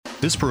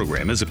This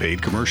program is a paid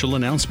commercial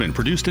announcement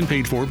produced and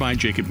paid for by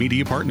Jacob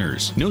Media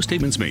Partners. No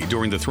statements made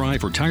during the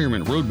Thrive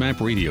Retirement Roadmap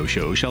radio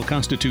show shall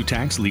constitute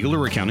tax, legal,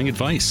 or accounting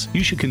advice.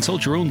 You should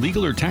consult your own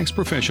legal or tax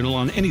professional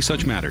on any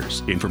such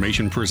matters.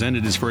 Information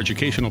presented is for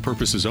educational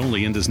purposes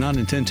only and does not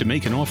intend to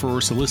make an offer or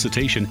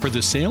solicitation for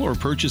the sale or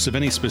purchase of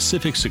any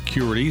specific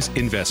securities,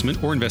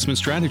 investment, or investment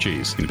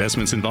strategies.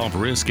 Investments involve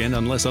risk and,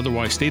 unless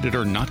otherwise stated,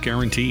 are not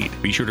guaranteed.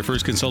 Be sure to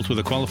first consult with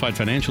a qualified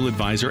financial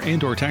advisor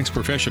and/or tax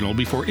professional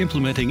before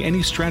implementing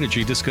any strategy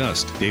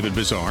discussed. David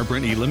Bazaar,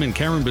 Brent Elam, and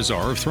Karen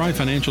Bazaar of Thrive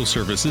Financial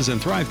Services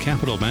and Thrive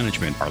Capital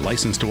Management are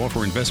licensed to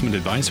offer investment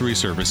advisory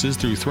services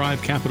through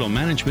Thrive Capital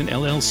Management,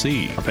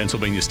 LLC, a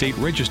Pennsylvania state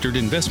registered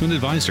investment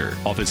advisor.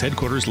 Office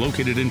headquarters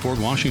located in Fort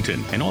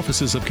Washington, and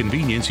offices of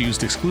convenience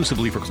used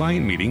exclusively for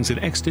client meetings in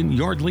Exton,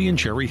 Yardley, and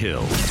Cherry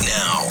Hill.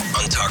 Now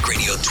on Talk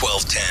Radio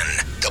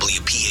 1210,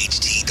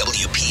 WPHT,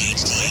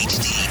 WPHT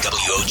HD,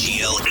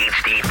 WOGL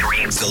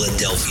HD3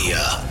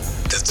 Philadelphia.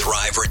 The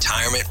Thrive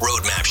Retirement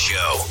Roadmap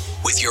Show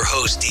with your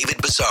hosts David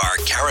Bazaar,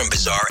 Karen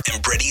Bazaar,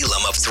 and Brett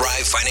Elam of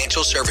Thrive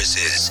Financial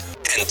Services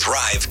and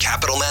Thrive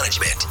Capital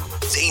Management.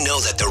 They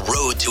know that the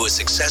road to a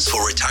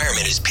successful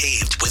retirement is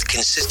paved with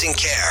consistent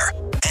care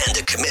and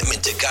a commitment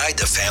to guide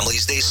the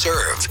families they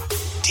serve.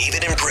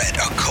 David and Brett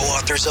are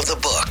co-authors of the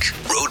book,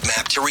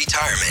 Roadmap to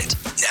Retirement,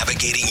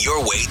 Navigating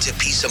Your Way to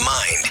Peace of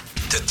Mind.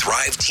 The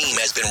Thrive team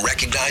has been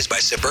recognized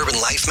by Suburban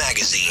Life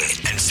Magazine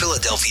and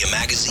Philadelphia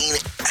Magazine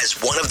as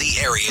one of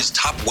the area's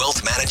top wealth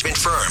management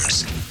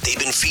firms.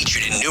 They've been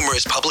featured in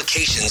numerous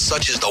publications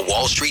such as the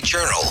Wall Street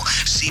Journal,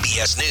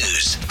 CBS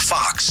News,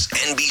 Fox,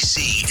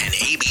 NBC, and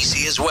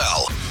ABC as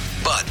well.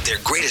 But their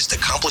greatest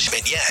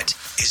accomplishment yet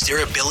is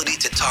their ability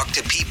to talk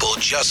to people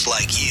just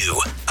like you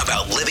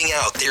about living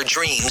out their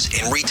dreams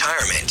in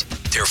retirement.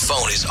 Their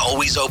phone is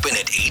always open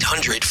at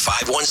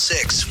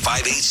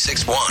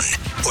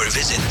 800-516-5861 or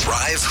visit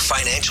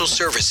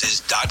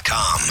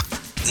thrivefinancialservices.com.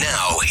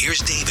 Now, here's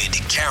David,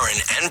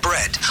 Karen, and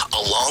Brett,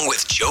 along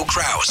with Joe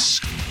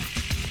Kraus.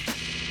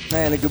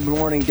 And a good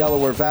morning,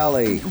 Delaware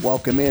Valley.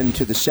 Welcome in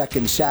to the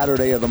second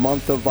Saturday of the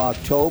month of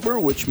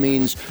October, which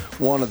means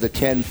one of the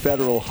 10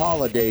 federal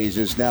holidays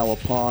is now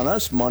upon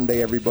us.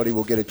 Monday, everybody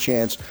will get a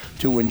chance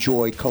to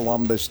enjoy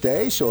Columbus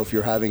Day. So if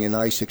you're having a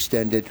nice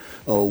extended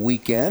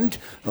weekend,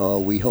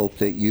 we hope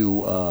that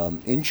you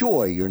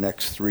enjoy your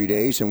next 3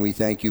 days. And we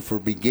thank you for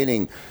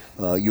beginning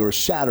your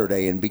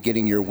Saturday and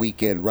beginning your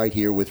weekend right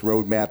here with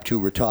Roadmap to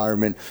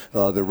Retirement,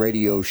 the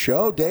radio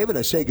show. David,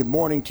 I say good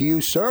morning to you,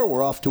 sir.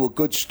 We're off to a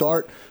good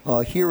start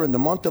here in the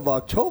month of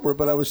October,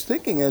 but I was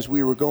thinking as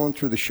we were going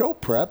through the show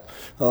prep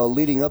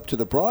leading up to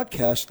the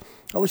broadcast,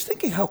 I was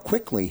thinking how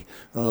quickly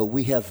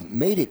we have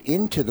made it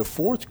into the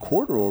fourth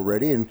quarter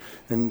already and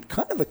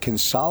kind of a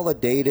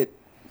consolidated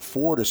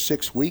 4 to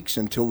 6 weeks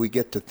until we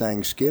get to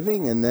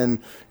Thanksgiving, and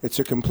then it's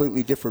a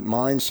completely different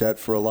mindset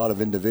for a lot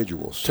of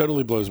individuals.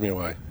 Totally blows me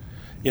away.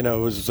 You know,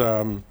 it was.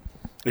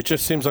 It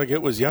just seems like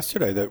it was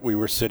yesterday that we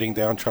were sitting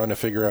down trying to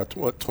figure out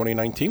what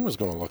 2019 was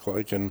going to look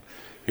like, and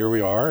here we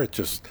are.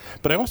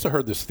 But I also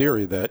heard this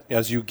theory that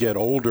as you get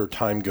older,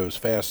 time goes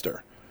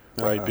faster,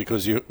 right?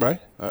 Because you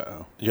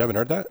You haven't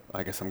heard that?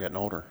 I guess I'm getting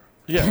older.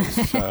 Yeah,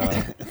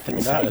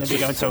 Things happen to be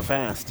going so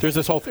fast. There's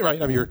this whole thing,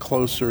 right? I mean, you're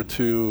closer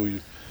to,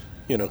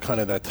 kind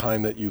of that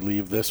time that you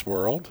leave this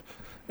world,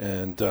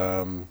 and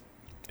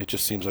it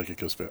just seems like it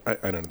goes. I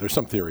don't know. There's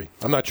some theory.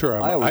 I'm not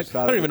sure. I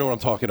don't even know what I'm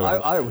talking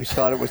about. I always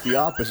thought it was the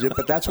opposite,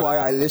 but that's why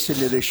I listen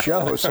to this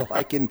show so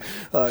I can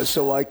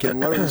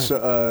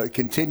learn,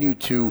 continue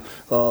to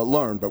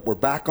learn. But we're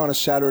back on a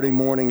Saturday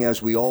morning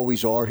as we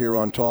always are here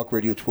on Talk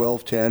Radio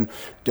 1210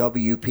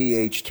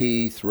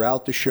 WPHT.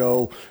 Throughout the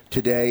show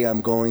today, I'm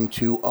going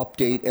to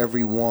update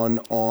everyone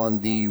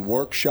on the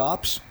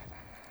workshops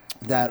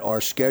that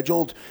are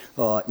scheduled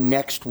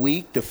next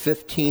week, the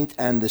 15th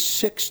and the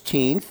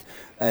 16th.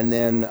 And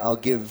then I'll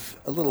give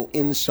a little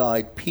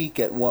inside peek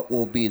at what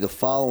will be the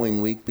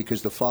following week,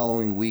 because the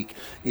following week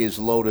is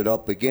loaded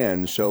up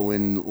again. So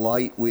in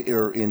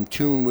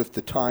tune with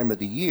the time of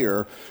the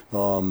year,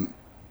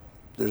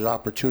 there's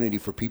opportunity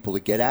for people to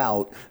get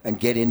out and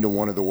get into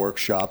one of the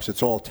workshops.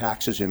 It's all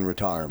taxes in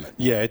retirement.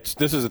 Yeah,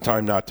 this is a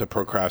time not to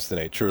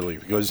procrastinate, truly,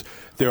 because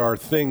there are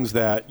things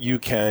that you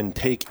can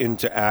take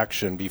into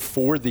action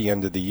before the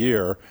end of the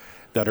year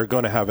that are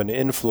going to have an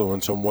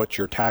influence on what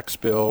your tax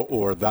bill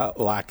or that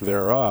lack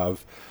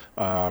thereof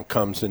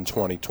comes in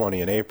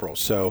 2020 in April.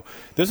 So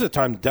this is a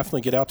time to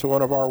definitely get out to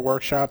one of our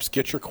workshops,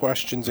 get your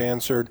questions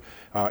answered.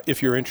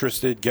 If you're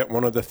interested, get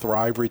one of the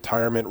Thrive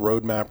Retirement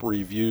Roadmap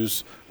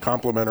Reviews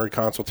complimentary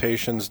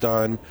consultations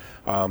done.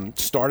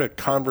 Start a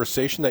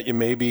conversation that you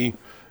maybe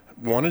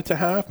wanted to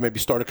have, maybe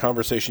start a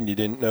conversation you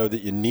didn't know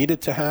that you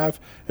needed to have,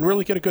 and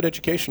really get a good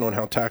education on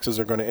how taxes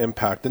are going to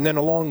impact. And then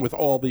along with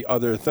all the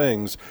other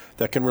things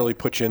that can really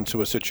put you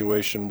into a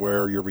situation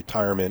where your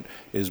retirement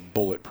is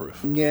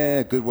bulletproof.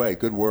 Yeah, good way,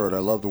 good word. I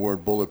love the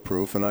word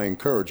bulletproof, and I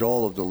encourage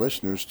all of the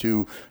listeners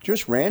to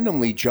just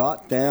randomly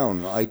jot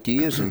down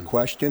ideas and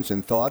questions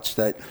and thoughts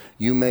that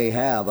you may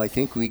have. I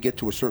think we get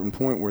to a certain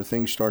point where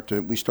we start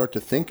to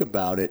think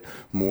about it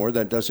more.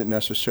 That doesn't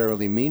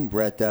necessarily mean,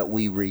 Brett, that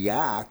we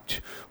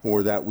react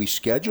or that we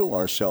schedule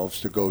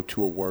ourselves to go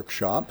to a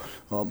workshop,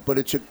 but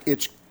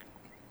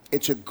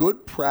it's a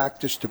good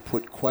practice to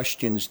put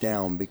questions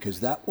down, because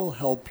that will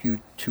help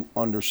you to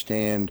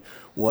understand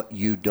what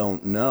you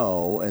don't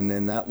know, and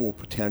then that will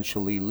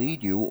potentially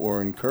lead you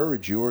or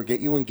encourage you or get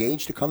you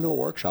engaged to come to a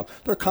workshop.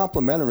 They're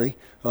complimentary.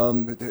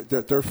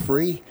 They're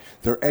free.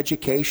 They're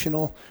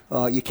educational.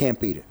 You can't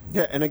beat it.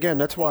 Yeah, and again,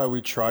 that's why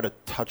we try to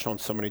touch on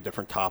so many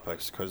different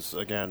topics, because,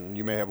 again,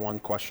 you may have one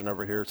question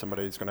over here,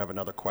 somebody's going to have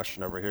another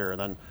question over here, and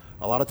then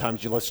a lot of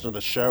times you listen to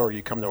the show or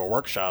you come to a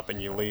workshop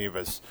and you leave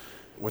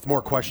with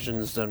more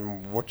questions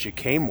than what you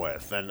came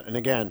with. And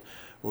again,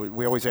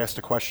 we always ask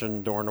the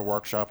question during the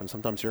workshop, and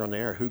sometimes here on the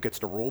air, who gets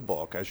the rule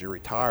book as you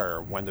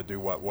retire, when to do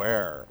what,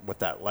 where, with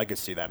that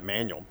legacy, that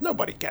manual?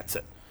 Nobody gets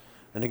it.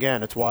 And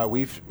again, it's why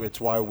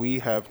we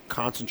have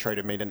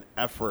concentrated, made an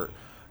effort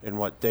in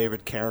what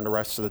David, Karen, the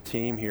rest of the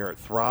team here at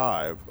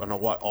Thrive, and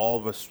what all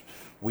of us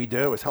we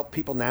do is help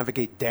people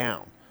navigate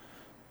down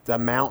the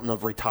mountain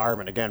of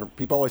retirement. Again,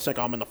 people always think,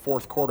 I'm in the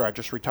fourth quarter, I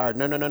just retired.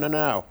 No.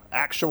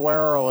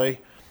 Actuarially,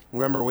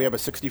 remember, we have a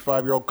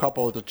 65-year-old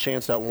couple. There's a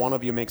chance that one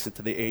of you makes it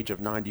to the age of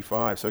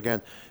 95. So,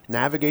 again,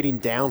 navigating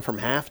down from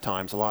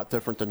halftime is a lot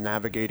different than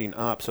navigating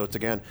up. So, it's,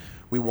 again,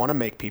 we want to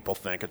make people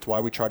think. It's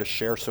why we try to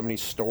share so many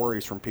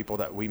stories from people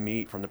that we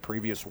meet from the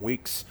previous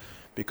weeks,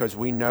 because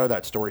we know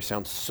that story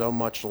sounds so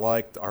much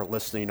like our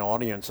listening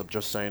audience of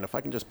just saying, if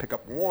I can just pick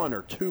up one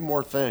or two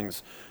more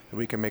things,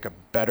 we can make a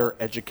better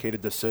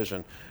educated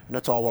decision. And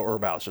that's all what we're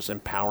about. It's just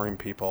empowering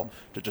people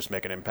to just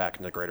make an impact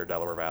in the greater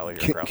Delaware Valley.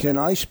 Can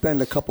I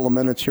spend a couple of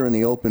minutes here in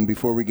the open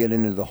before we get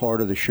into the heart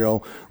of the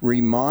show,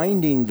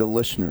 reminding the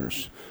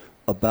listeners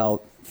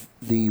about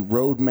the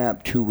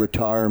Roadmap to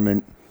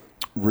Retirement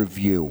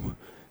review?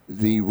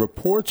 The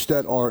reports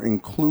that are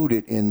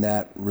included in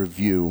that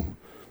review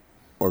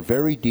are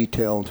very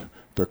detailed.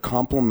 They're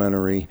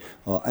complimentary,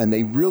 and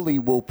they really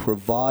will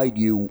provide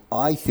you,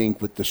 I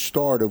think, with the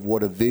start of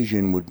what a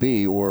vision would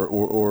be or a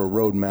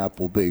roadmap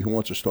will be. Who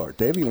wants to start?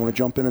 David, you want to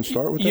jump in and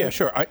start with that? Yeah,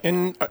 sure.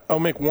 I'll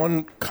make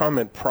one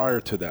comment prior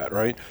to that,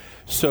 right?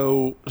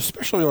 So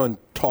especially on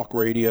talk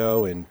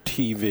radio and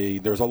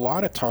TV, there's a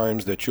lot of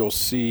times that you'll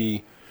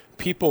see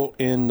people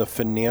in the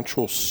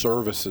financial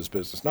services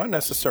business, not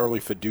necessarily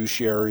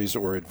fiduciaries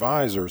or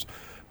advisors,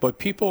 but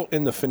people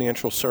in the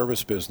financial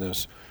service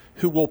business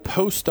who will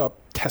post up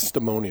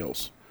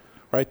testimonials,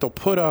 right? They'll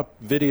put up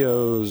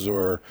videos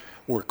or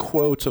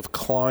quotes of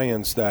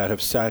clients that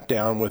have sat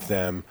down with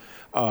them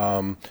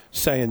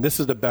saying this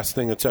is the best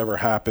thing that's ever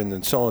happened,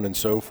 and so on and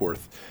so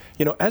forth.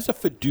 You know, as a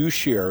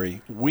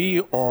fiduciary,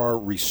 we are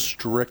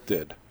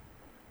restricted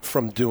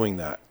from doing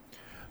that.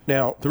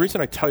 Now, the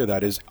reason I tell you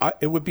that is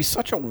it would be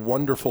such a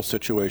wonderful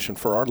situation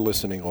for our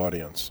listening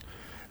audience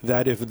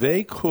that if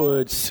they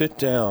could sit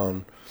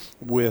down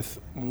with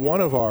one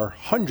of our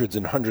hundreds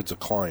and hundreds of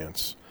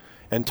clients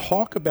and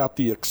talk about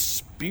the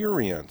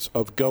experience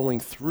of going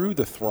through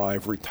the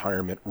Thrive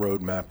Retirement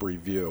Roadmap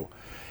Review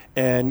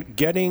and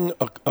getting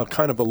a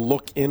kind of a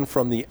look in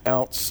from the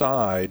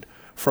outside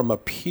from a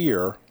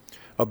peer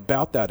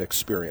about that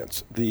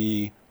experience.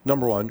 The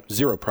number one,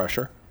 zero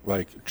pressure,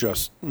 like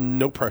just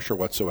no pressure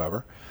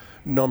whatsoever.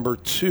 Number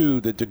two,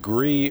 the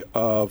degree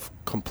of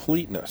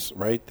completeness,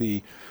 right?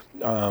 The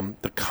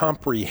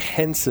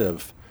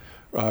comprehensive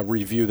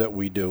review that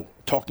we do,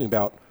 talking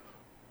about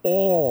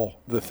all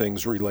the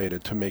things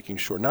related to making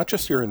sure, not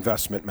just your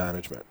investment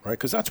management, right?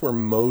 Because that's where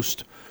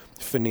most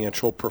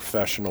financial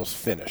professionals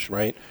finish,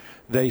 right?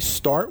 They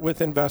start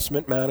with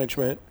investment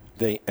management,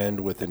 they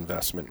end with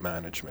investment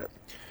management.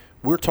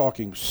 We're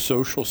talking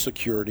Social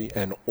Security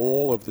and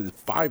all of the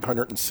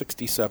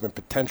 567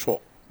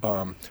 potential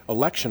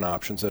election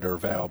options that are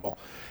available,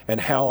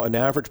 and how an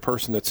average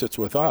person that sits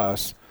with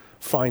us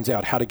finds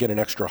out how to get an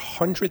extra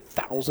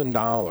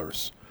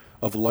 $100,000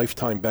 of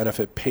lifetime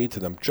benefit paid to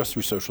them just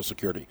through Social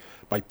Security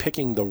by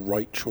picking the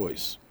right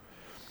choice.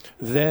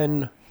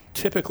 Then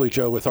typically,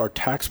 Joe, with our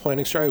tax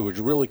planning strategy, which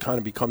really kind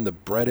of become the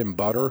bread and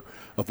butter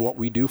of what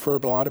we do for a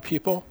lot of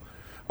people,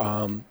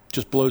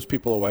 just blows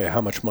people away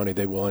how much money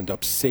they will end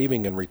up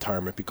saving in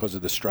retirement because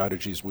of the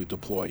strategies we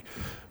deploy.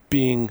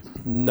 Being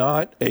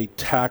not a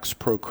tax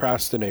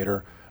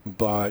procrastinator,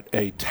 but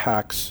a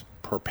tax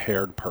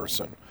prepared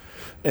person.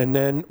 And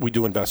then we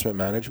do investment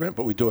management,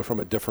 but we do it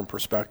from a different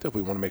perspective.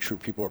 We want to make sure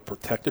people are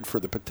protected for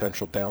the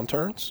potential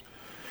downturns.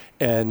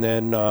 And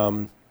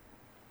then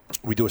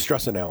we do a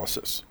stress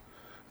analysis.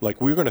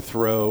 Like, we're going to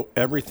throw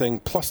everything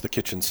plus the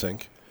kitchen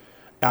sink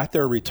at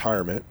their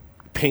retirement,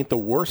 paint the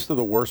worst of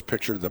the worst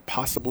picture that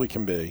possibly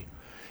can be,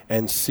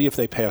 and see if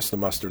they pass the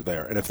muster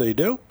there. And if they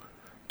do,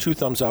 2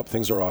 thumbs up,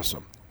 things are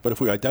awesome. But if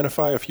we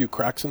identify a few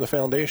cracks in the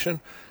foundation,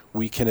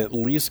 we can at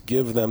least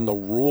give them the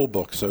rule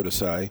book, so to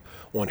say,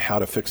 on how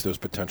to fix those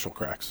potential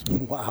cracks.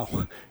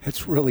 Wow.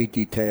 It's really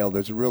detailed.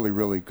 It's really,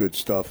 really good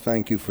stuff.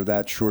 Thank you for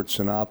that short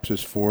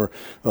synopsis for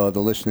the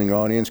listening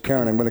audience.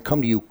 Karen, I'm going to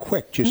come to you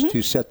quick just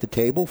to set the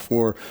table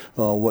for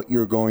what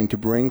you're going to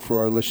bring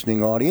for our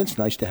listening audience.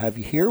 Nice to have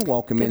you here.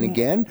 Welcome in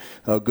again.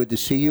 Good to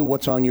see you.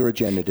 What's on your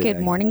agenda today?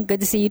 Good morning. Good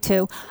to see you,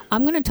 too.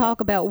 I'm going to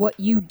talk about what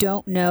you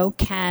don't know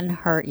can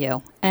hurt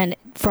you. And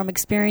from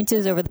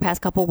experiences over the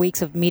past couple of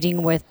weeks of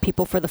meeting with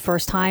people for the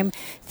first time,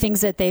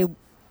 things that they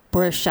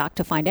were shocked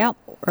to find out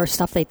or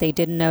stuff that they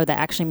didn't know that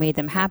actually made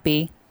them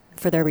happy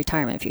for their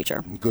retirement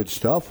future. Good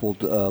stuff. We'll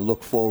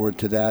look forward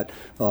to that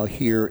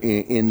here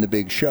in the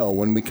big show.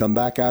 When we come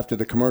back after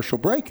the commercial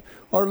break,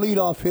 our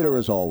leadoff hitter,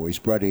 as always,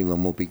 Brett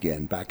Elam, will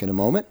begin. Back in a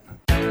moment.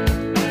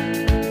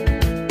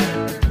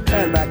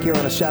 And back here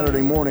on a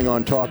Saturday morning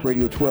on Talk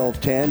Radio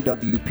 1210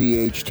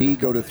 WPHT.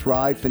 Go to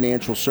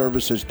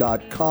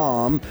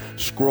thrivefinancialservices.com.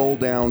 Scroll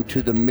down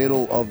to the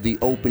middle of the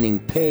opening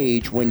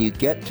page when you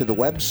get to the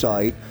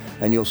website,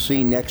 and you'll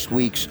see next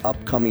week's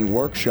upcoming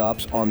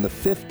workshops on the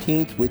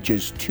 15th, which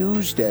is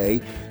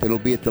Tuesday. It'll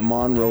be at the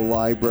Monroe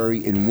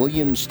Library in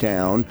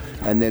Williamstown,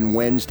 and then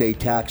Wednesday,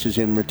 Taxes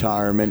in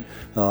Retirement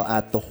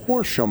at the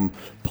Horsham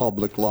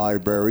Public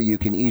Library. You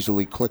can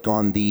easily click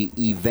on the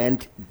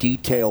event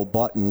detail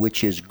button,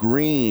 which is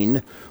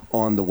green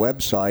on the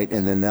website,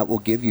 and then that will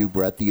give you,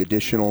 Brett, the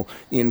additional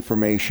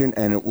information,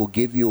 and it will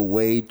give you a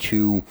way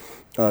to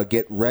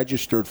get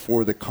registered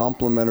for the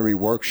complimentary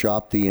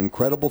workshop. The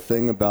incredible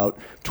thing about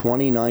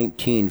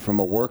 2019 from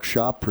a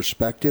workshop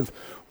perspective,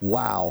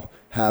 wow,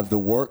 have the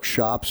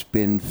workshops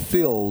been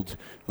filled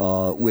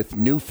with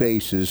new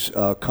faces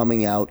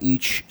coming out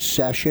each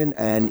session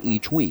and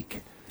each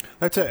week.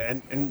 That's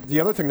it. And the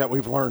other thing that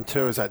we've learned,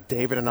 too, is that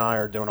David and I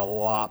are doing a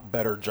lot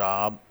better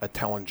job at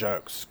telling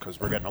jokes because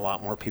we're getting a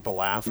lot more people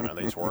laughing at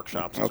these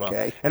workshops as well.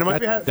 And it might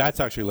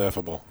that's actually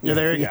laughable. Yeah,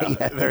 there you go.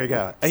 There you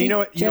go. And See, you know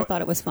what? Joe thought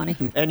it was funny.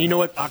 And you know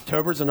what?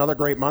 October's another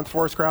great month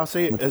for us, Krause,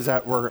 is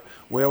that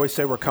we always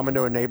say we're coming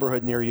to a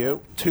neighborhood near you.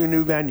 2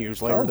 new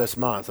venues later this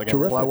month. Again,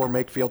 Lower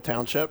Makefield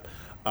Township.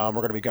 We're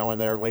going to be going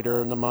there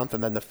later in the month,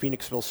 and then the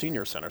Phoenixville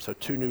Senior Center. So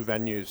 2 new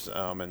venues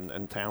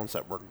in towns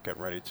that we're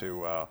getting ready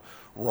to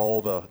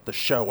roll the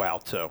show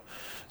out to.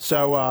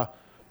 So,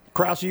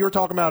 Krause, you were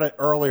talking about it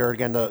earlier,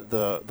 again,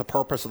 the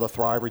purpose of the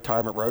Thrive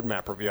Retirement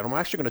Roadmap Review. And I'm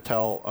actually going to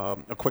tell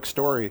a quick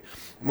story.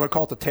 I'm going to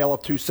call it the Tale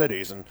of 2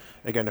 Cities. And,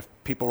 again, if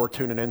people were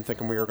tuning in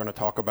thinking we were going to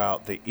talk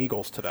about the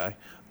Eagles today,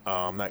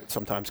 that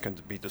sometimes can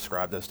be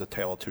described as the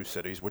Tale of 2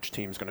 Cities. Which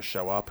team's going to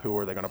show up? Who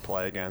are they going to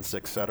play against?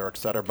 Et cetera, et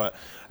cetera. But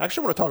I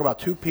actually want to talk about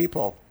 2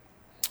 people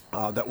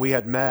that we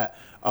had met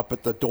up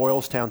at the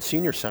Doylestown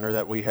Senior Center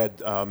that we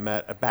had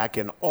met back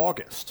in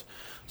August.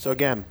 So,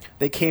 again,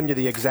 they came to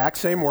the exact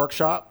same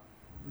workshop.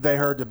 They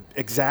heard the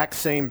exact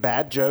same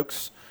bad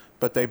jokes,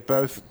 but they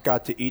both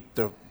got to eat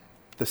the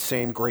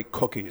same great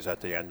cookies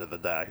at the end of the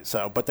day.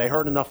 So, but they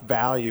heard enough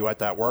value at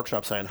that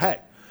workshop saying,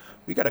 hey,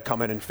 we got to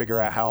come in and figure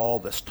out how all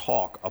this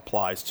talk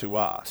applies to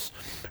us.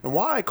 And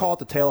why I call it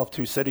the Tale of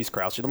 2 Cities,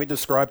 Krause, let me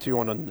describe to you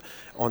on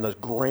the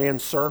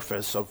grand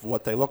surface of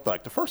what they looked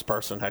like. The first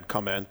person had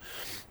come in.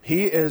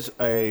 He is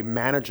a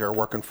manager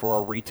working for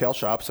a retail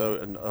shop,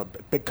 so a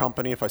big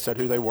company. If I said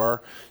who they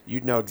were,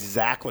 you'd know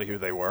exactly who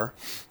they were.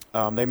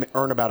 They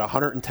earn about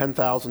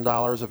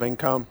 $110,000 of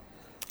income.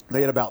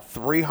 They had about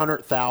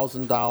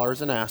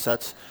 $300,000 in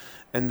assets,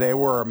 and they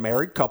were a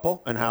married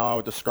couple, and how I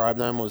would describe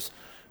them was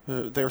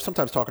they were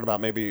sometimes talking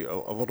about maybe a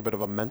little bit of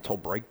a mental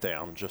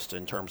breakdown just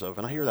in terms of,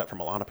 and I hear that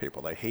from a lot of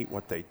people, they hate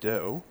what they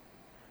do.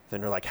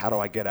 Then they're like, how do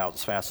I get out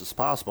as fast as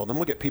possible? Then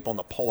we'll get people on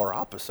the polar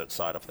opposite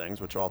side of things,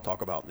 which I'll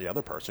talk about the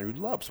other person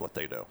who loves what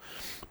they do.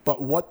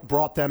 But what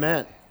brought them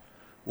in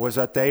was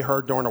that they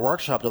heard during the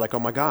workshop, they're like, oh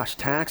my gosh,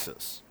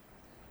 taxes.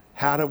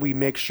 How do we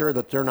make sure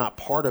that they're not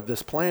part of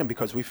this plan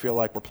because we feel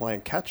like we're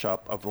playing catch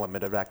up of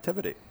limited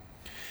activity?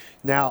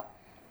 Now,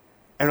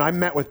 and I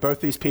met with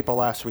both these people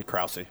last week,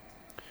 Krause.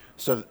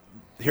 So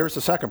here's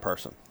the second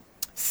person.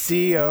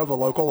 CEO of a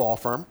local law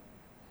firm,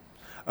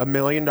 $1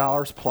 million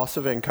plus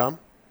of income,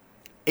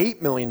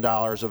 $8 million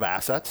of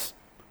assets,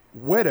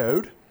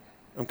 widowed,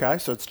 okay,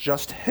 so it's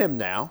just him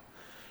now,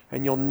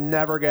 and you'll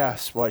never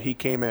guess what he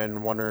came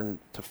in wondering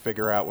to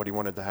figure out what he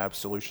wanted to have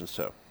solutions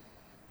to.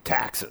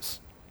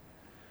 Taxes.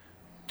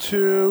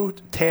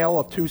 Tale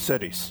of 2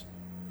 cities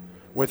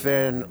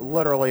within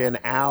literally an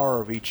hour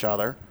of each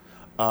other.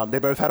 They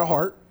both had a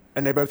heart,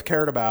 and they both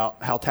cared about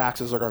how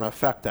taxes are going to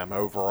affect them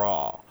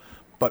overall.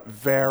 But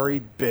very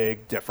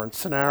big, different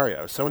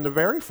scenarios. So in the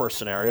very first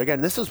scenario,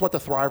 again, this is what the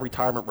Thrive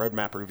Retirement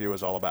Roadmap Review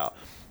is all about.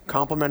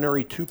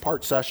 Complimentary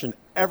 2-part session.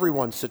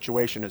 Everyone's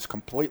situation is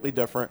completely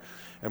different.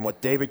 And what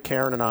David,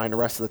 Karen, and I and the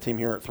rest of the team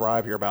here at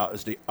Thrive hear about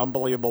is the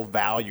unbelievable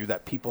value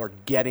that people are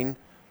getting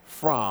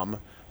from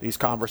these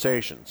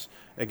conversations.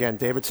 Again,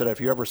 David said if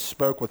you ever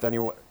spoke with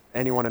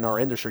anyone in our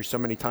industry, so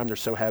many times they're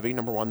so heavy.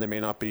 Number one, they may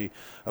not be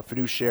a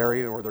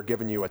fiduciary or they're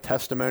giving you a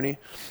testimony.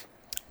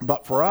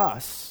 But for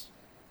us,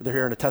 They're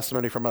hearing a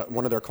testimony from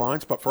one of their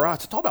clients. But for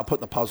us, it's all about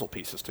putting the puzzle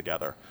pieces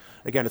together.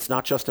 Again, it's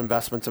not just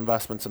investments.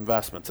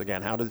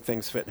 Again, how do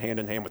things fit hand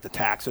in hand with the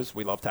taxes?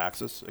 We love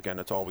taxes. Again,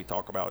 that's all we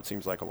talk about. It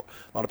seems like a lot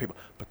of people.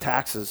 But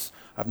taxes,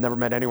 I've never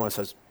met anyone that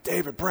says,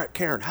 David, Brett,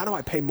 Karen, how do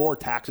I pay more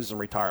taxes in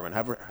retirement?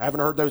 I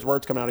haven't heard those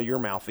words come out of your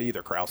mouth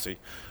either, Krause,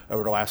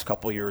 over the last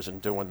couple of years in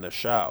doing this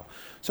show.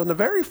 So in the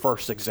very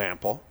first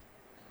example,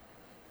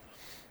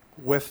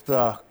 with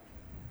the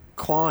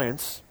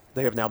clients,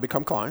 they have now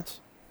become clients.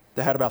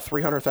 They had about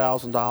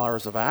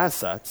 $300,000 of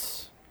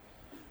assets.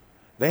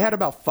 They had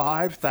about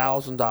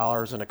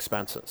 $5,000 in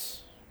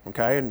expenses.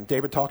 Okay, and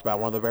David talked about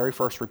one of the very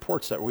first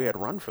reports that we had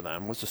run for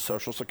them was the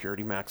Social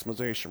Security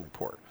Maximization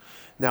Report.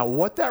 Now,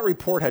 what that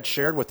report had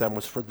shared with them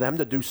was for them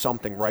to do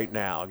something right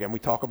now. Again, we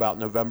talk about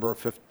November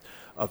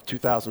of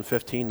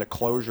 2015, the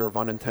closure of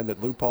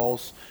unintended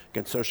loopholes.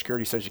 Again, Social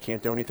Security says you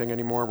can't do anything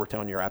anymore. We're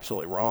telling you you're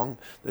absolutely wrong.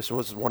 This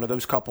was one of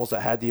those couples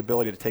that had the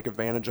ability to take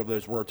advantage of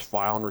those words,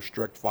 file and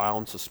restrict, file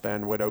and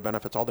suspend, widow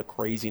benefits, all the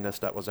craziness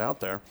that was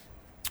out there.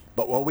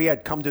 But what we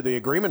had come to the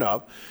agreement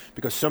of,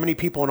 because so many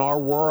people in our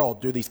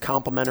world do these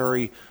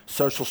complimentary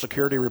Social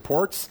Security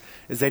reports,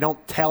 is they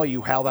don't tell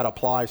you how that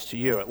applies to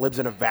you. It lives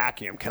in a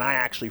vacuum. Can I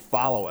actually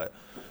follow it?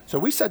 So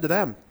we said to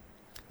them,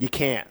 you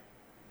can't.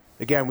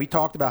 Again, we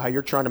talked about how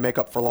you're trying to make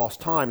up for lost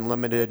time,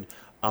 limited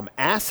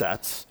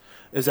assets,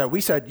 is that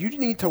we said you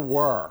need to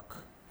work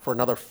for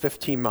another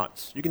 15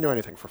 months. You can do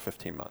anything for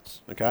 15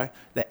 months, okay?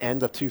 The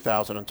end of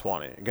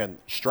 2020. Again,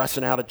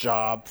 stressing out a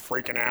job,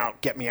 freaking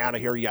out, get me out of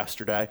here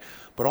yesterday.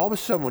 But all of a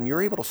sudden, when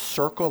you're able to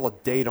circle a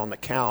date on the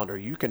calendar,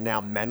 you can now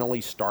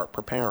mentally start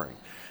preparing.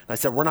 And I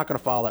said, we're not going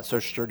to follow that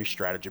Social Security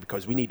strategy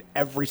because we need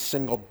every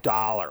single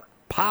dollar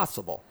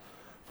possible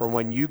for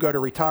when you go to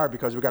retire,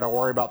 because we've got to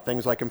worry about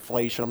things like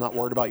inflation. I'm not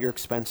worried about your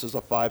expenses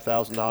of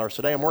 $5,000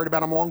 today. I'm worried about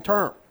them long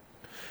term.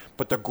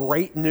 But the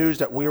great news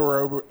that we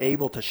were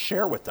able to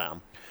share with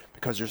them,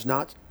 because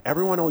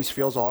everyone always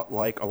feels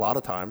like a lot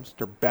of times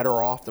they're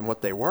better off than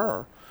what they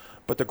were.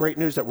 But the great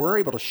news that we're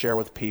able to share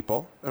with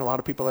people, and a lot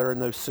of people that are in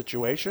those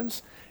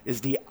situations,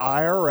 is the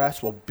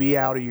IRS will be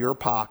out of your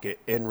pocket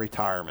in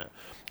retirement.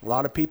 A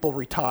lot of people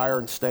retire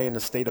and stay in the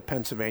state of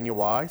Pennsylvania.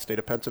 Why? State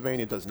of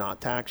Pennsylvania does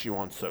not tax you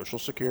on Social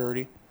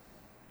Security,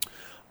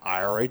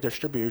 IRA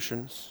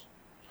distributions,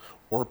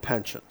 or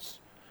pensions.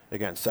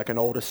 Again, second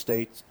oldest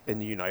state in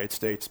the United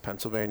States,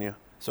 Pennsylvania.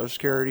 Social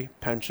Security,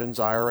 pensions,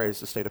 IRAs,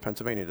 the state of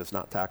Pennsylvania does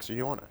not tax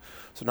you on it.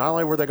 So not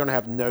only were they going to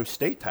have no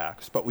state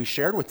tax, but we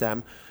shared with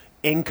them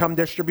income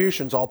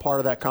distributions, all part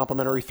of that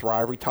complimentary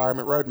Thrive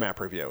Retirement Roadmap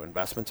review.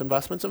 Investments.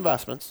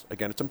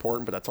 Again, it's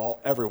important, but that's all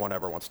everyone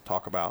ever wants to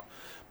talk about.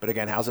 But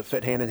again, how's it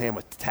fit hand in hand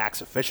with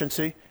tax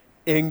efficiency,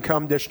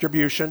 income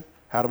distribution?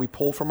 How do we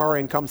pull from our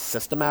income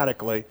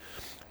systematically?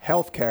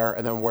 Healthcare,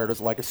 and then where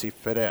does legacy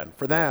fit in?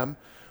 For them,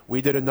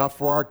 we did enough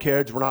for our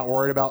kids. We're not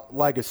worried about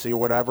legacy.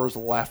 Whatever's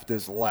left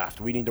is left.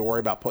 We need to worry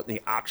about putting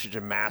the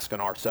oxygen mask on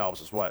ourselves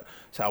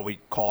is how we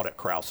called it,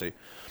 Krause.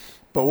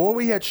 But what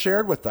we had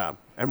shared with them,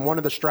 and one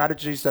of the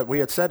strategies that we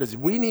had said is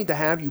we need to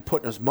have you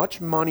putting as much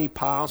money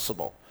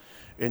possible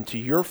into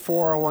your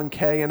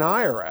 401k and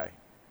IRA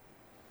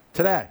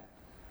today.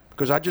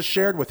 Because I just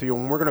shared with you,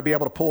 and we're going to be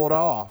able to pull it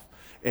off.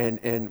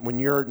 And when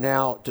you're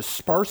now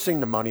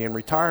dispersing the money in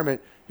retirement,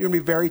 you're going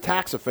to be very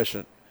tax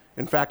efficient.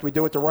 In fact, we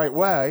do it the right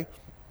way.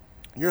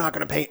 You're not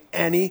going to pay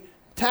any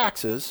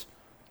taxes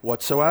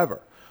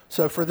whatsoever.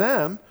 So for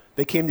them,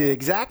 they came to the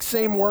exact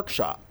same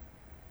workshop.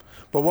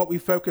 But what we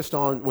focused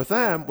on with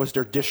them was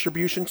their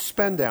distribution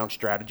spend down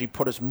strategy,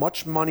 put as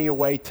much money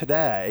away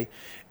today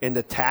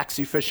into tax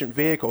efficient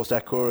vehicles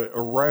that could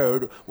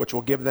erode, which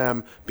will give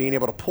them being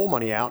able to pull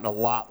money out in a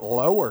lot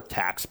lower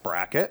tax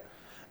bracket.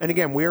 And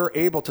again, we were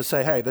able to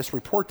say, hey, this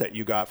report that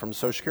you got from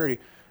Social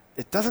Security,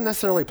 it doesn't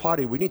necessarily apply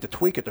to you. We need to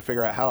tweak it to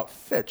figure out how it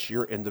fits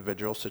your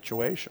individual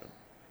situation.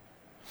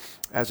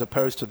 As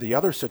opposed to the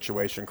other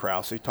situation,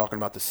 Krause, talking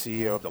about the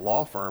CEO of the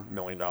law firm, $1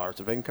 million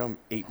of income,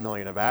 $8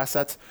 million of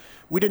assets.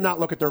 We did not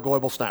look at their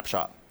global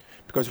snapshot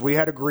because we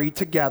had agreed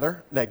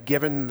together that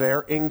given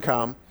their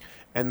income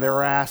and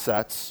their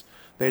assets,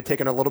 they had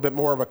taken a little bit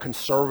more of a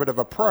conservative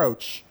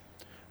approach,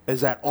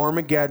 is that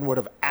Armageddon would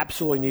have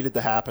absolutely needed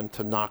to happen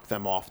to knock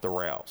them off the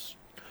rails.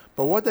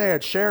 But what they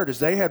had shared is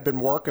they had been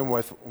working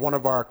with one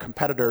of our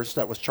competitors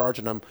that was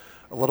charging them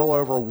a little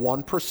over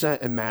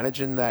 1% in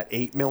managing that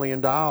 $8 million.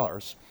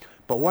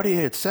 But what he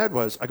had said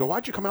was, I go,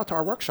 why'd you come out to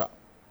our workshop?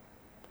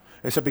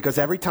 He said, because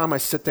every time I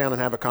sit down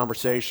and have a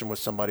conversation with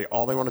somebody,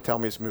 all they want to tell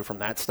me is move from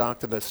that stock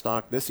to this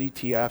stock. This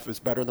ETF is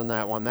better than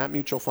that one. That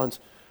mutual funds.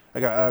 I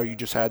go, oh, you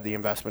just had the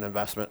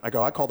investment. I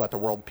go, I call that the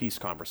world peace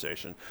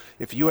conversation.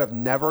 If you have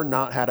never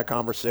not had a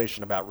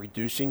conversation about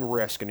reducing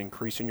risk and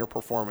increasing your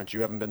performance,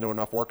 you haven't been to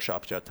enough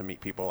workshops yet to meet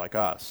people like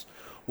us.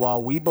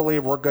 While we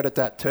believe we're good at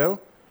that too,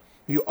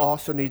 you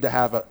also need to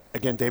have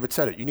again, David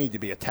said it, you need to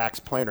be a tax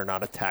planner,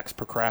 not a tax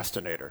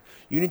procrastinator.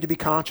 You need to be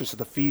conscious of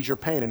the fees you're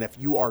paying. And if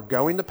you are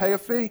going to pay a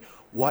fee,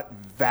 what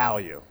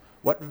value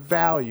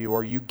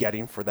are you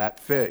getting for that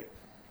fee?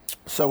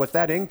 So with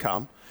that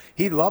income,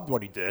 he loved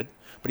what he did.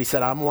 But he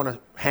said, I want to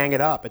hang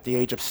it up at the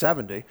age of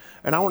 70,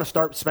 and I want to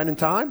start spending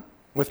time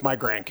with my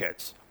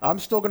grandkids. I'm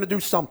still going to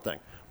do something,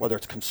 whether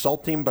it's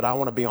consulting, but I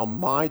want to be on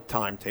my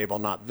timetable,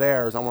 not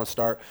theirs. I want to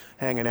start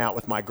hanging out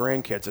with my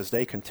grandkids as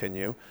they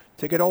continue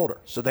to get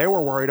older. So they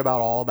were worried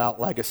all about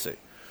legacy.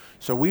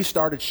 So we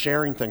started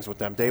sharing things with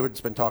them.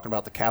 David's been talking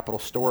about the capital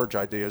storage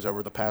ideas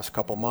over the past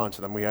couple months,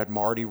 and then we had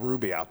Marty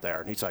Ruby out there.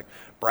 And he's like,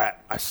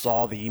 Brett, I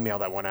saw the email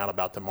that went out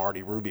about the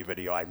Marty Ruby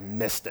video. I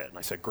missed it. And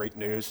I said, great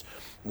news.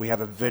 We have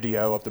a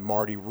video of the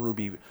Marty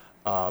Ruby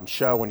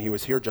show when he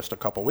was here just a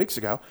couple weeks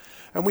ago,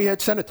 and we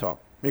had sent it to him.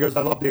 He goes,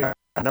 I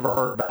never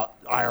heard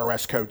about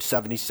IRS code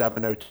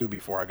 7702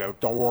 before. I go,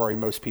 don't worry,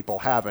 most people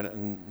haven't,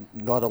 and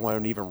let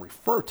alone even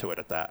refer to it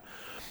at that.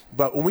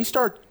 But when we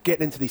start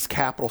getting into these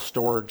capital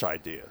storage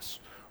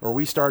ideas, or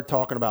we start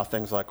talking about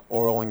things like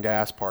oil and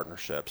gas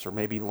partnerships, or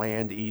maybe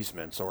land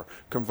easements, or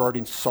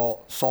converting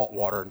salt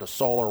water into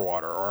solar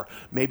water, or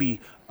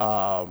maybe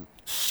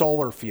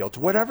solar fields,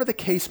 whatever the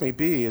case may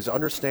be, is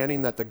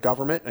understanding that the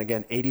government, and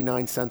again,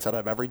 89 cents out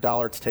of every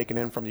dollar it's taken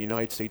in from the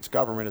United States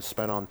government is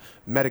spent on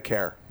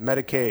Medicare,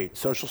 Medicaid,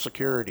 Social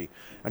Security,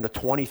 and the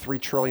 $23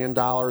 trillion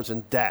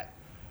in debt.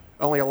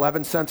 Only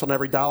 11 cents on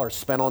every dollar is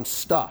spent on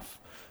stuff.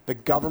 The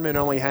government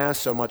only has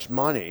so much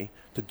money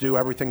to do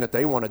everything that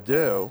they want to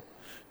do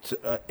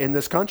in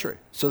this country.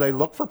 So they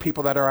look for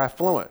people that are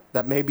affluent,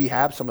 that maybe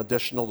have some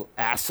additional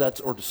assets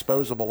or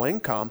disposable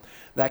income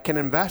that can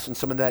invest in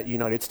some of that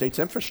United States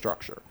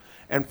infrastructure.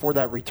 And for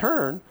that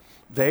return,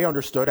 they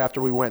understood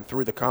after we went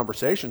through the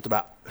conversations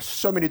about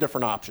so many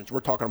different options. We're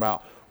talking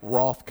about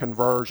Roth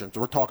conversions.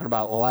 We're talking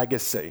about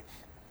legacy.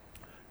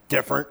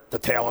 Different, the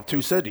tale of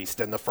two cities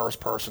than the first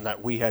person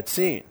that we had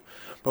seen.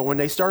 But when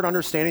they start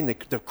understanding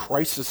the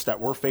crisis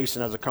that we're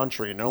facing as a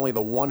country and only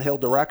the one hill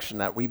direction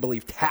that we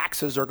believe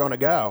taxes are going to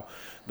go,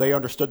 they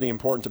understood the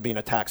importance of being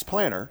a tax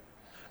planner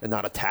and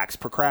not a tax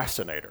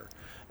procrastinator.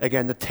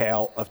 Again, the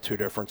tale of two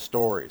different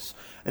stories.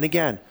 And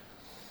again,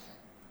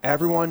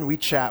 everyone we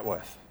chat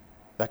with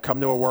that come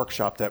to a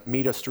workshop, that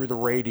meet us through the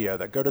radio,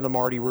 that go to the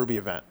Marty Ruby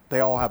event, they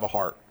all have a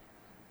heart.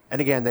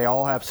 And again, they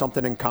all have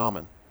something in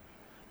common.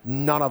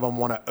 None of them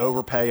want to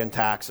overpay in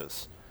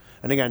taxes.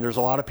 And again, there's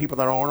a lot of people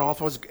that aren't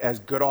off as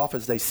good off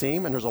as they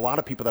seem, and there's a lot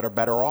of people that are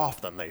better off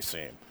than they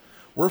seem.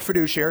 We're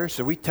fiduciaries,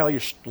 so we tell you,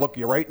 look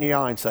you right in the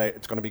eye and say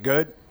it's going to be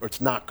good or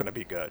it's not going to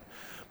be good.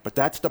 But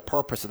that's the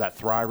purpose of that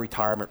Thrive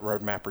Retirement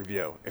Roadmap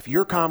Review. If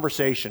your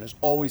conversation is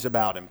always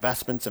about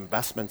investments,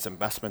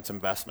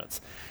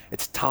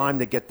 it's time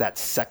to get that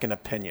second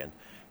opinion.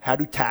 How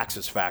do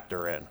taxes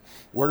factor in?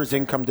 Where does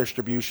income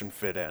distribution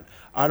fit in?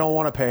 I don't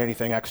want to pay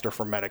anything extra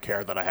for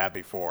Medicare that I had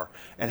before.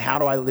 And how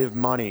do I live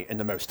money in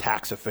the most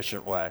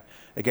tax-efficient way?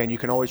 Again, you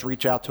can always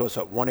reach out to us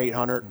at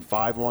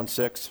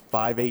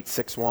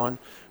 1-800-516-5861.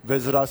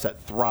 Visit us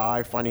at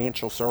Thrive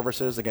Financial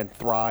Services. Again,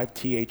 Thrive,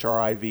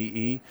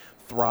 Thrive,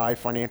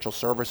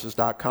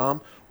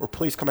 thrivefinancialservices.com, or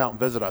please come out and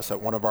visit us at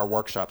one of our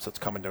workshops that's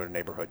coming to a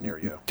neighborhood near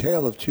you.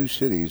 Tale of two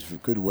cities, a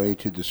good way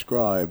to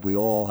describe. We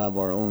all have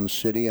our own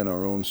city and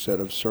our own set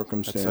of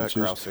circumstances.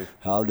 That's it, Krause.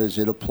 How does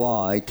it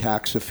apply?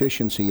 Tax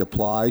efficiency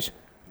applies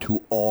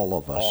to all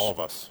of us. All of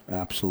us.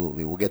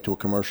 Absolutely. We'll get to a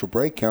commercial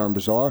break. Karen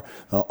Bazaar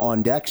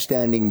on deck,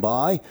 standing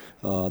by.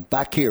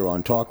 Back here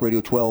on Talk Radio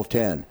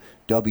 1210,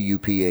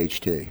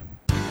 WPHT.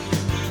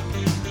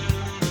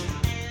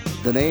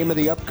 The name of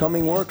the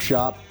upcoming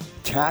workshop,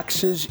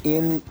 Taxes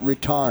in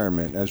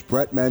Retirement. As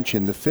Brett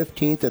mentioned, the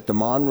 15th at the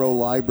Monroe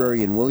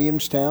Library in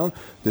Williamstown,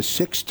 the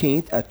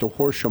 16th at the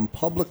Horsham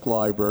Public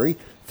Library.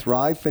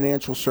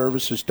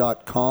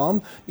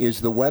 ThriveFinancialServices.com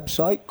is the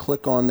website.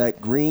 Click on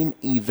that green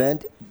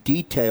event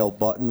detail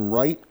button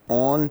right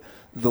on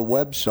the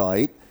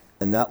website,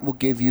 and that will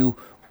give you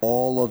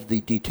all of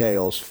the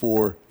details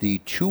for the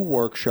two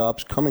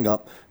workshops coming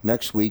up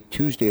next week.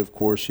 Tuesday, of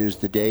course, is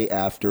the day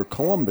after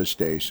Columbus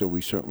Day, so we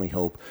certainly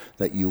hope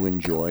that you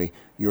enjoy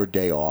your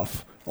day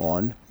off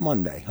on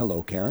Monday.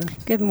 Hello, Karen.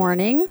 Good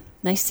morning.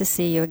 Nice to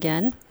see you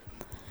again.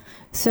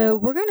 So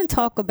we're going to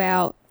talk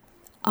about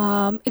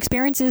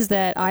experiences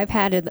that I've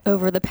had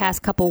over the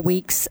past couple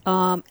weeks,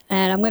 and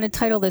I'm going to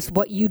title this,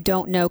 What You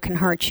Don't Know Can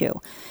Hurt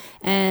You.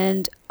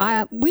 And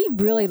we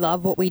really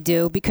love what we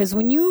do, because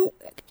when you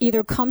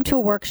either come to a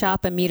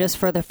workshop and meet us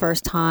for the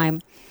first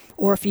time,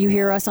 or if you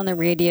hear us on the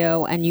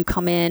radio and you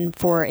come in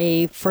for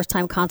a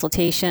first-time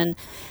consultation,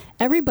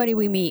 everybody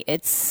we meet,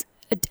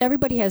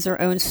 everybody has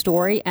their own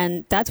story,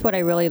 and that's what I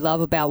really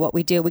love about what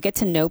we do. We get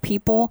to know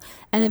people,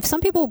 and if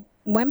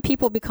when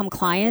people become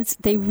clients,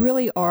 they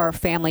really are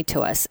family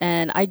to us,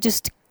 and I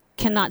just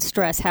cannot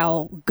stress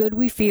how good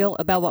we feel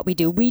about what we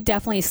do. We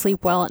definitely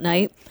sleep well at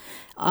night,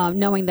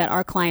 knowing that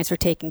our clients are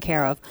taken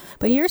care of.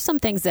 But here's some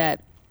things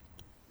that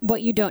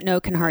what you don't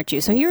know can hurt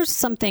you. So here's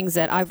some things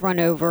that I've run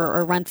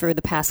through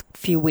the past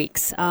few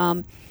weeks.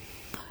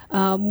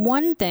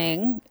 One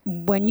thing,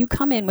 when you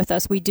come in with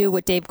us, we do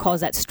what Dave calls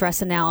that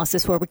stress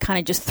analysis, where we kind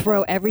of just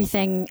throw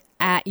everything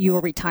at your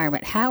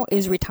retirement. How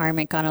is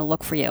retirement going to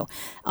look for you?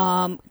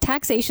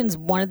 Taxation is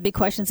one of the big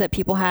questions that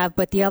people have,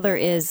 but the other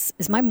is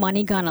my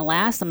money going to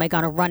last? Am I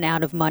going to run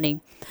out of money?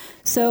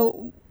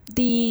 So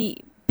the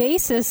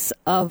basis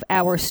of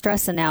our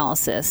stress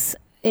analysis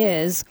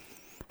is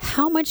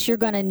how much you're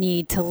going to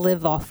need to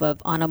live off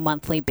of on a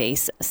monthly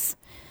basis.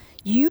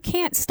 You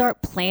can't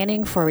start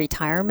planning for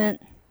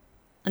retirement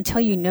until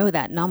you know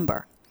that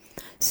number.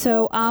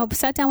 So I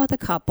sat down with a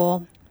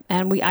couple,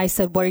 and I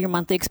said, what are your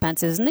monthly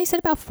expenses? And they said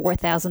about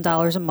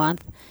 $4,000 a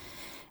month.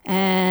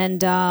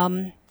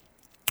 And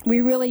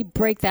we really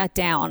break that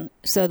down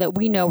so that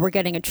we know we're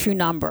getting a true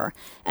number.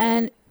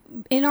 And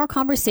in our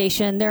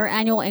conversation, their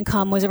annual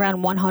income was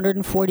around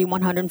 $140,000,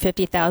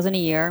 $150,000 a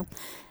year.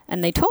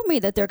 And they told me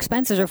that their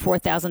expenses are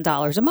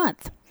 $4,000 a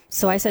month.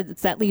 So I said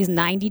that leaves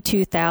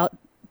 $92,000.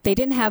 They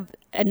didn't have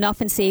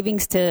enough in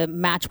savings to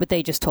match what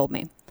they just told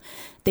me.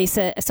 They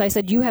said, so I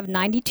said, you have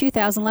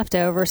 $92,000 left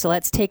over. So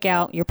let's take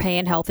out, you're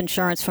paying health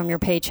insurance from your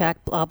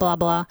paycheck, blah, blah,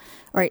 blah. All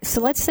right.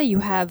 So let's say you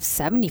have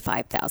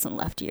 $75,000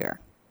 left a year.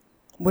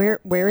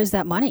 Where is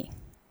that money?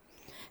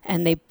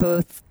 And they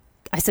both,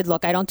 I said,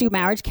 look, I don't do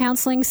marriage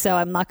counseling, so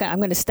I'm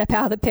going to step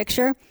out of the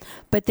picture.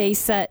 But they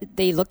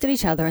looked at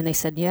each other and they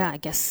said, yeah, I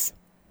guess,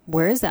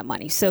 where is that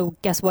money? So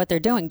guess what they're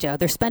doing, Joe?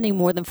 They're spending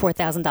more than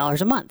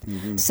 $4,000 a month.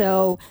 Mm-hmm.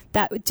 So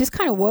that just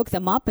kind of woke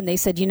them up, and they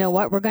said, you know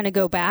what? We're going to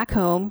go back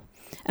home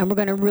and we're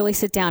going to really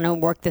sit down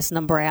and work this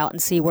number out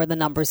and see where the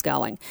number's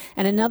going.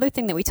 And another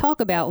thing that we talk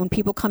about when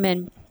people come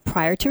in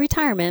prior to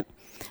retirement,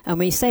 and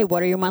we say,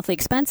 what are your monthly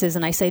expenses?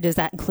 And I say, does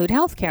that include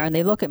health care? And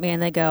they look at me and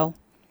they go,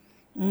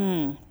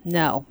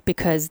 no,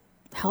 because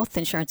health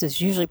insurance is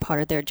usually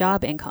part of their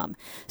job income.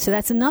 So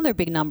that's another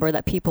big number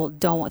that people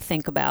don't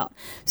think about.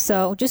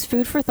 So just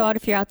food for thought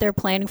if you're out there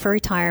planning for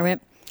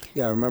retirement.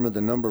 Yeah, I remember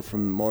the number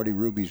from Marty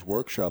Ruby's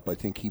workshop. I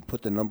think he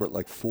put the number at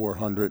like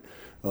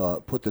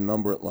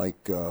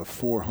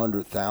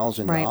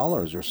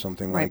 $400,000 or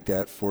something like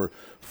that for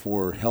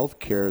health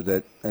care.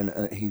 That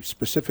and he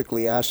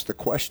specifically asked the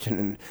question,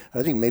 and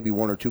I think maybe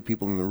one or two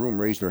people in the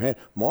room raised their hand.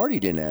 Marty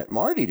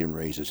didn't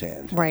raise his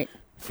hand. Right.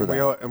 For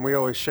that. And we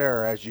always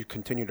share, as you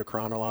continue to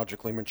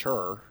chronologically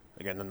mature,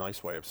 again, the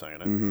nice way of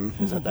saying it,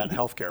 is that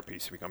healthcare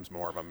piece becomes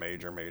more of a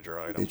major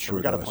item. It sure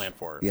we got to does. plan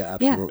for it. Yeah,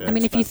 absolutely. Yeah, I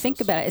mean, if you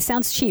think about it, it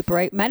sounds cheap,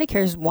 right?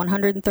 Medicare is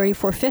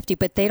 $134.50,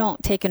 but they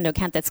don't take into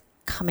account that's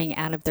coming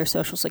out of their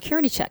Social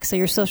Security check. So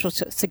your Social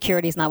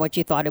Security is not what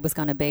you thought it was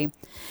going to be.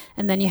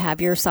 And then you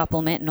have your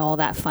supplement and all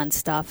that fun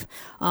stuff.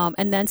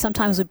 And then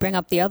sometimes we bring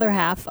up the other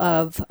half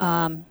of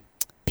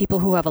people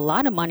who have a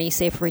lot of money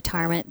saved for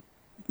retirement,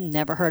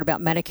 never heard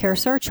about Medicare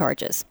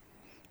surcharges.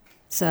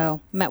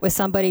 So met with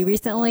somebody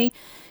recently.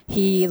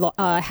 He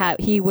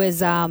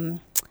was, I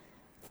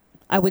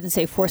wouldn't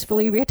say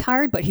forcefully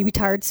retired, but he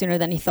retired sooner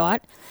than he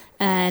thought.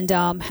 And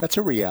that's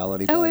a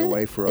reality, by the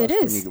way, for us. It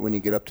is. When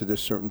you get up to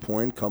this certain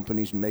point,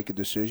 companies make a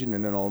decision,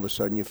 and then all of a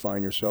sudden you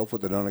find yourself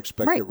with an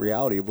unexpected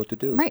reality of what to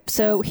do. Right.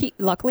 So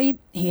luckily,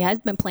 he has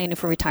been planning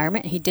for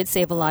retirement. He did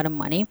save a lot of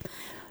money.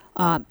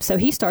 So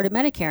he started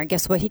Medicare, and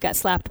guess what he got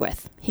slapped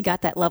with? He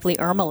got that lovely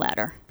IRMA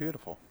letter.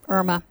 Beautiful.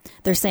 IRMA.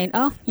 They're saying,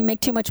 oh, you make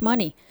too much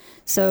money.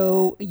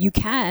 So you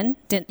can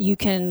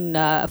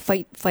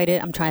fight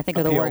it. I'm trying to think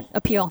of the word.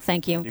 Appeal.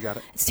 Thank you. You got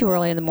it. It's too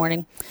early in the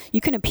morning. You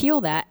can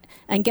appeal that.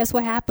 And guess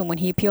what happened when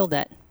he appealed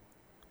it?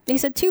 They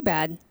said, too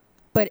bad.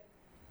 But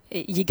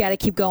you got to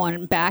keep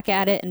going back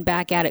at it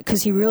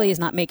because he really is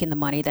not making the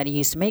money that he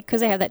used to make because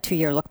they have that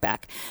 2-year look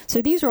back.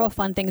 So these are all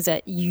fun things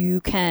that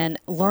you can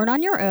learn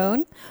on your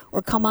own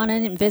or come on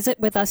in and visit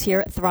with us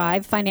here at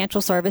Thrive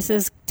Financial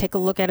Services. Take a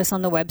look at us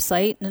on the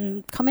website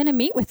and come in and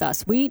meet with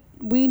us. We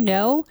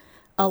know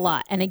a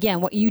lot. And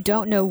again, what you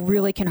don't know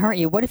really can hurt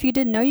you. What if you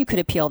didn't know you could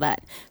appeal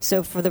that?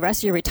 So for the rest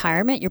of your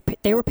retirement,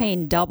 they were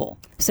paying double.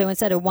 So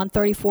instead of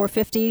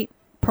 $134.50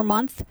 per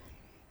month,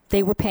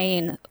 they were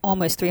paying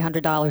almost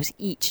 $300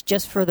 each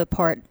just for the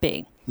Part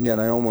B. Yeah,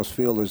 and I almost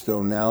feel as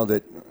though now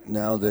that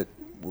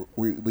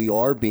we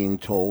are being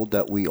told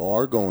that we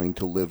are going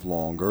to live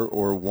longer,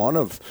 or one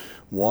of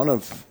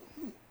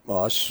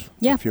us,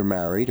 if you're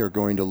married, are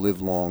going to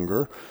live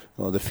longer.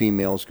 The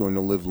female's going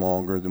to live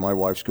longer. My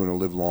wife's going to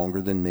live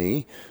longer than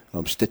me.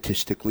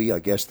 Statistically, I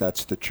guess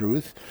that's the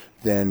truth.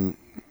 Then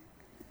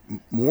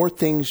more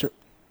things.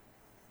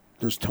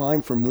 There's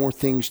time for more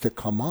things to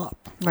come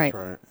up. Right.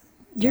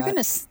 You're going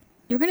to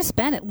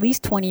spend at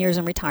least 20 years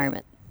in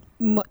retirement.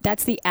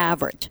 That's the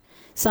average.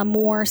 Some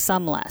more,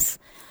 some less.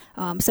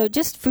 So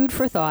just food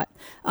for thought.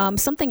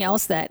 Something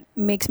else that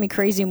makes me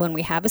crazy when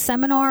we have a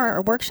seminar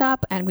or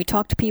workshop and we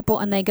talk to people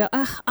and they go,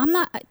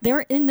 they're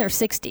in their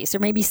 60s or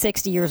maybe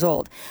 60 years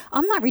old.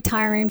 I'm not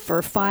retiring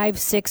for 5,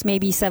 6,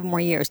 maybe 7 more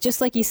years.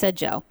 Just like you said,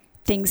 Joe,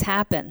 things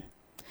happen.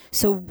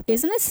 So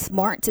isn't it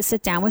smart to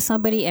sit down with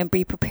somebody and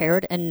be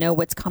prepared and know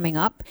what's coming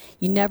up?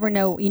 You never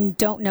know. You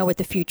don't know what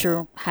the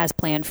future has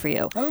planned for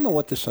you. I don't know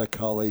what the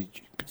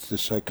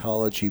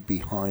psychology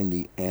behind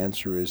the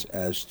answer is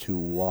as to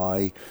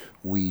why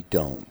we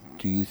don't.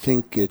 Do you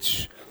think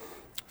it's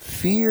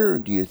fear?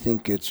 Do you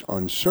think it's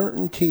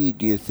uncertainty?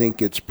 Do you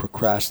think it's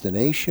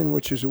procrastination,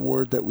 which is a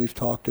word that we've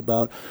talked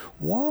about?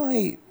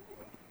 Why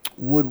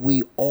would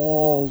we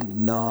all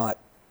not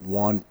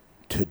want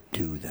to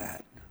do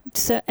that?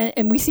 So,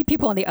 and we see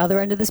people on the other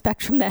end of the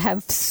spectrum that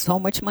have so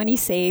much money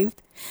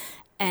saved,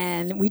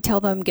 and we tell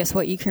them, guess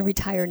what, you can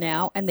retire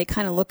now, and they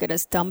kind of look at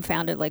us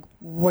dumbfounded, like,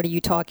 what are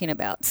you talking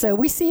about? So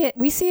we see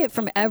it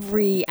from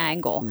every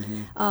angle.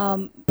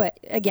 Mm-hmm. But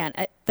again,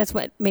 that's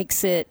what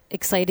makes it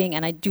exciting,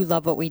 and I do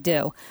love what we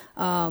do.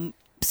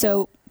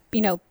 So,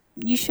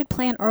 you should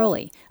plan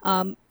early.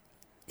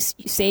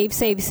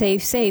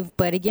 Save.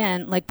 But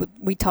again, like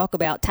we talk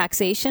about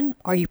taxation,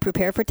 are you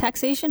prepared for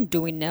taxation?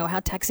 Do we know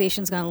how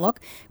taxation is going to look?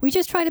 We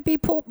just try to be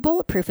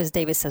bulletproof, as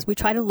David says. We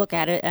try to look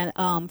at it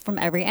from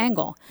every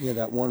angle. Yeah,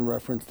 that one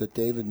reference that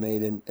David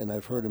made, and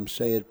I've heard him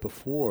say it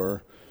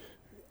before,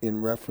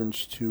 in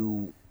reference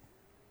to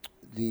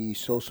the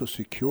Social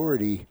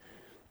Security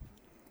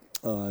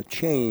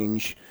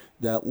change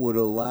that would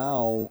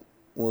allow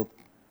or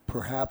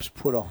perhaps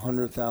put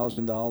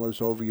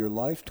 $100,000 over your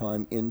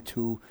lifetime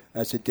into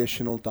as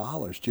additional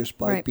dollars just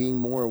by being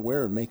more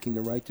aware and making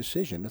the right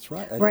decision. That's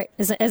right. Right.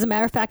 As a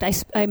matter of fact,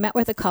 I met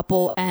with a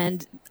couple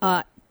and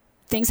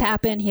things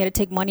happened. He had to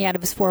take money out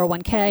of his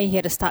 401k. He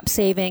had to stop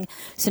saving.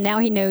 So now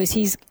he knows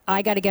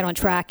I got to get on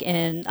track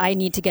and I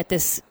need to get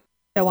this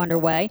show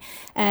underway.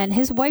 And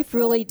his wife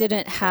really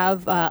didn't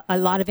have a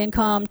lot of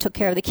income, took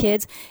care of the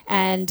kids.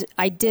 And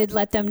I did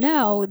let them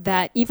know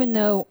that even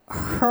though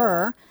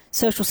her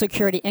Social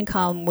Security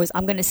income was,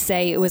 I'm going to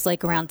say it was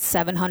like around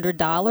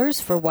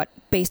 $700 for what,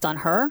 based on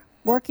her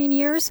working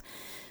years.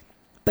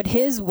 But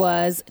his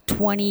was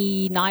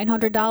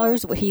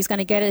 $2,900, what he's going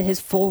to get at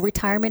his full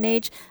retirement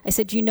age. I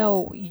said,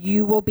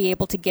 you will be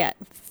able to get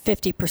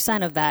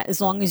 50% of that as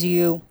long as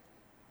you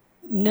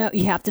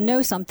have to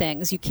know some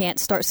things. You can't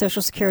start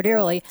Social Security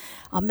early.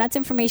 That's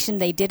information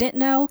they didn't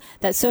know,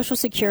 that Social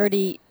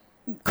Security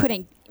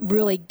couldn't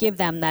really give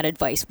them that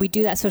advice. We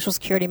do that Social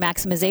Security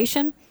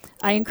maximization.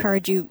 I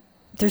encourage you.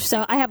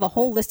 I have a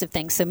whole list of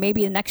things, so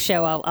maybe the next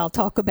show I'll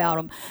talk about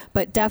them.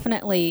 But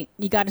definitely,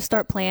 you got to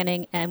start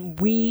planning, and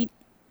we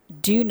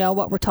do know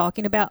what we're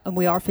talking about, and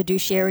we are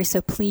fiduciary,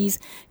 so please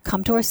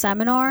come to our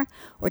seminar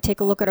or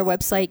take a look at our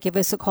website. Give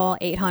us a call,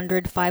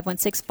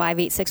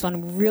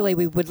 800-516-5861. Really,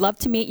 we would love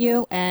to meet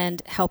you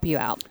and help you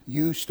out.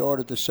 You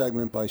started the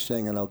segment by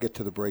saying, and I'll get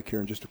to the break here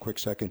in just a quick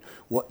second,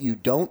 what you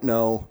don't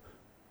know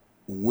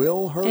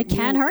will hurt you. It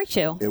can hurt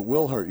you. It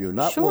will hurt you. Will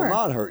not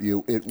hurt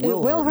you. It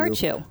will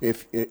hurt you.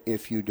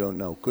 If you don't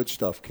know. Good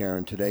stuff,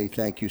 Karen, today.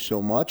 Thank you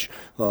so much.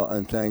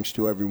 And thanks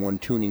to everyone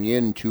tuning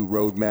in to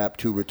Roadmap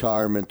to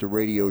Retirement, the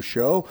radio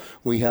show.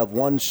 We have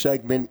one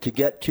segment to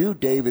get to.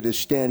 David is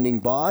standing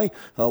by.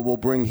 We'll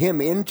bring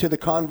him into the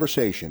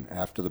conversation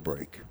after the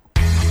break.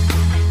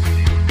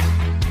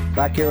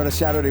 Back here on a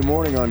Saturday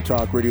morning on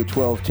Talk Radio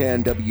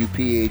 1210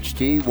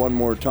 WPHT. One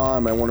more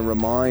time, I want to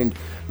remind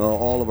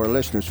all of our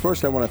listeners.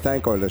 First, I want to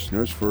thank our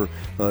listeners for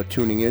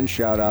tuning in.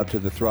 Shout out to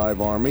the Thrive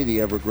Army,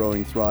 the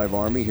ever-growing Thrive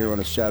Army here on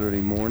a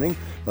Saturday morning.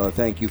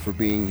 Thank you for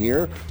being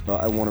here.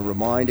 I want to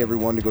remind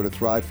everyone to go to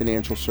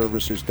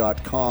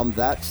thrivefinancialservices.com.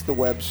 That's the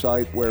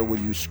website where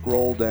when you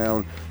scroll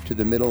down to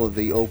the middle of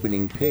the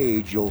opening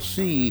page, you'll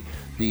see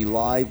the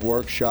live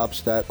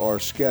workshops that are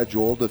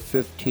scheduled. The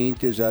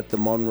 15th is at the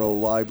Monroe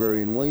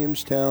Library in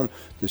Williamstown.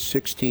 The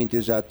 16th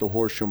is at the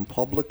Horsham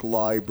Public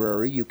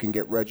Library. You can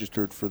get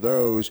registered for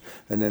those.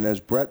 And then, as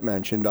Brett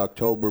mentioned,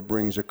 October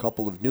brings a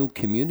couple of new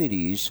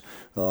communities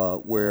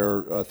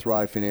where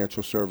Thrive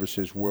Financial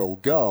Services will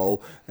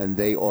go, and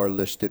they are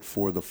listed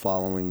for the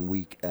following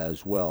week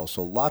as well.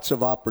 So lots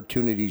of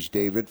opportunities,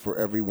 David, for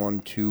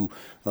everyone to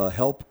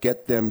help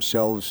get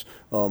themselves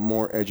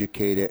more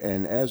educated.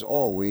 And as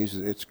always,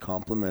 it's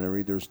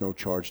complimentary. There's no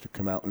charge to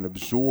come out and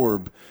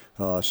absorb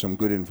some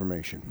good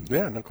information.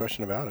 Yeah, no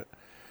question about it.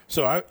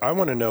 So I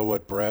want to know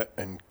what Brett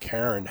and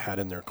Karen had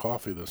in their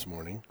coffee this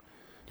morning,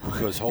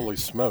 because holy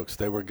smokes,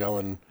 they were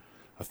going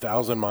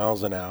 1,000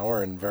 miles an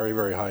hour and very,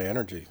 very high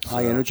energy. So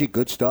high energy,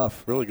 good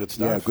stuff. Really good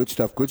stuff. Yeah, good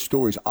stuff, good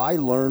stories. I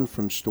learn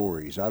from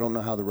stories. I don't know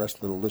how the rest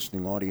of the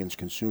listening audience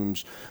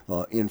consumes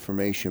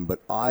information, but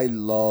I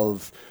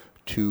love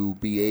to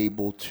be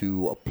able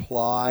to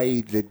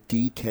apply the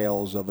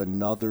details of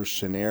another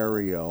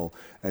scenario,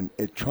 and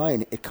it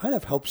kind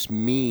of helps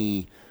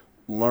me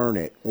learn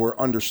it or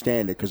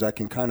understand it, because I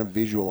can kind of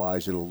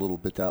visualize it a little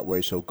bit that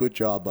way. So good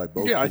job by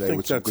both today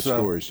with some good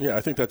stories. Yeah,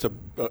 I think that's a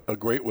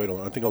great way to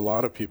learn. I think a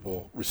lot of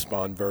people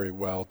respond very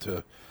well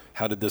to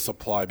how did this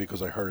apply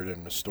because I heard it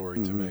in a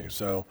story to me.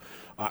 So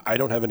I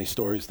don't have any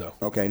stories, though.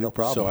 Okay, no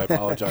problem. So I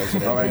apologize.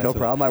 All right, no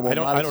problem.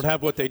 I don't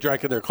have what they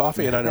drank in their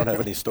coffee, and I don't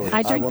have any stories.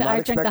 I drink the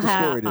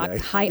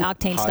high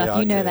octane stuff.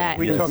 You know that.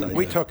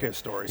 We took his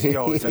stories. He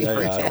always has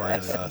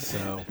great stories.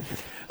 So,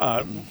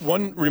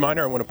 one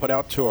reminder I want to put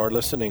out to our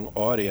listening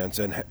audience,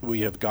 and we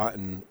have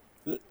gotten,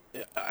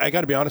 I got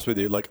to be honest with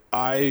you, like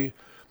I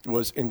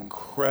was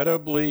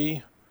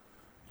incredibly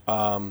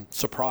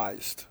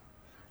surprised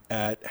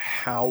at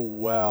how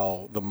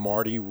well the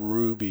Marty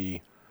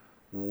Ruby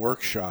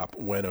workshop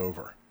went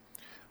over.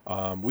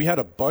 We had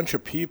a bunch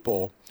of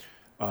people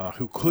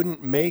who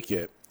couldn't make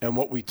it, and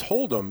what we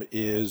told them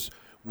is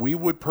we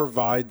would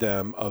provide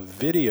them a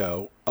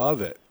video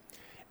of it,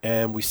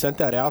 And we sent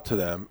that out to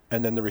them,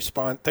 and then the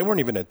response, they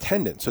weren't even in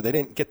attendance, so they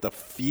didn't get the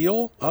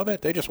feel of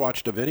it. They just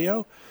watched a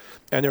video,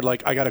 and they're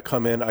like, I got to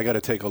come in, I got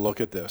to take a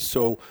look at this.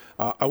 So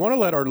I want to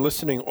let our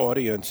listening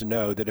audience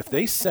know that if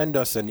they send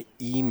us an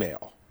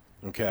email,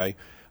 okay,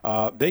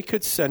 they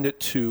could send it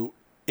to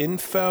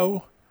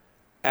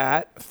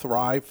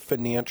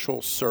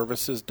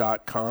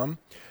info@thrivefinancialservices.com.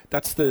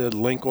 That's the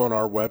link on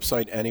our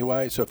website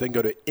anyway. So if they can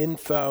go to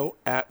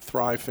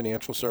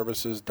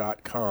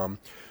info@thrivefinancialservices.com,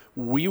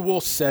 we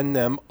will send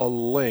them a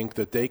link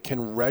that they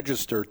can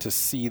register to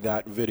see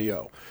that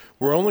video.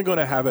 We're only going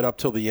to have it up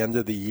till the end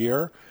of the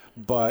year,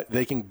 but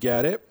they can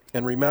get it.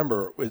 And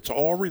remember, it's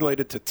all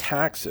related to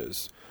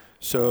taxes.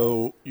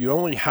 So you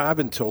only have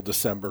until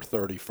December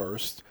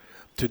 31st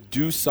to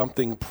do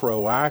something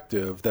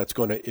proactive that's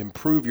going to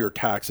improve your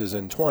taxes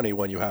in 20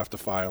 when you have to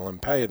file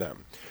and pay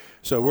them.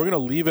 So we're going to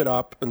leave it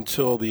up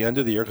until the end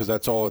of the year because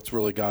that's all it's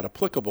really got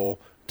applicable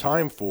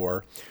time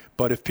for.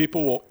 But if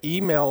people will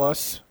email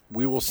us,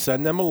 we will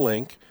send them a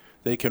link.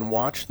 They can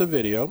watch the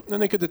video,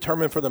 and they could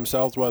determine for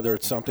themselves whether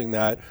it's something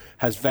that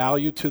has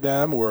value to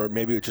them or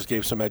maybe it just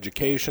gave some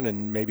education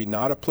and maybe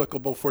not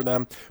applicable for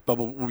them, but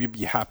we'd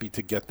be happy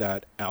to get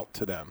that out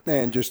to them.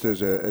 And just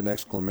as an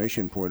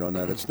exclamation point on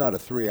that, it's not a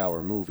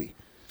 3-hour movie.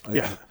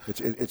 Yeah.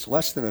 It's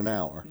less than an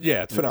hour.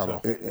 Yeah, it's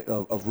phenomenal.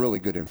 Of really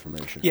good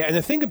information. Yeah, and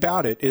the thing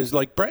about it is,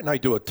 like, Brett and I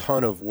do a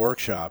ton of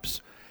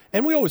workshops,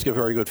 and we always get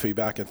very good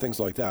feedback and things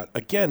like that.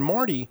 Again,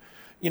 Marty,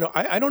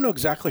 I don't know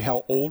exactly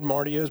how old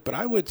Marty is, but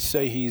I would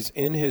say he's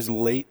in his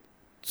late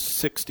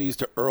 60s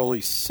to early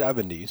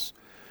 70s.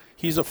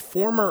 He's a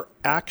former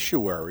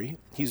actuary.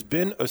 He's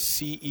been a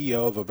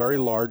CEO of a very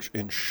large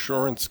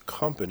insurance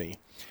company.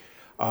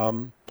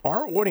 Our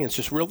audience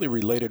just really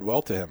related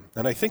well to him,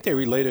 and I think they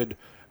related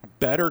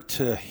better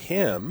to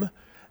him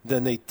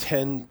than they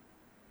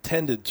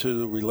tended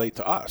to relate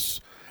to us.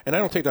 And I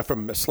don't take that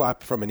from a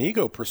slap from an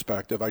ego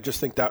perspective. I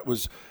just think that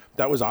was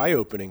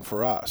eye-opening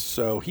for us.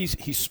 So he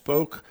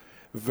spoke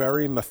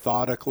very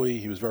methodically.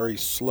 He was very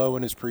slow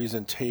in his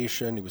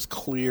presentation. He was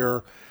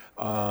clear.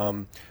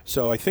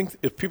 So I think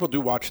if people do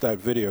watch that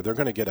video, they're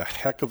going to get a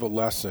heck of a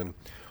lesson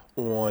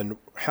on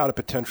how to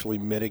potentially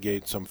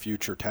mitigate some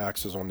future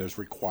taxes on those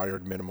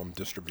required minimum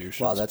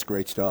distributions. Wow, that's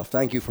great stuff.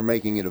 Thank you for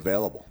making it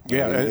available.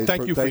 Yeah, and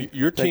thank you for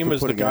your team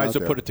as the guys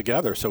that put it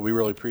together. So we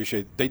really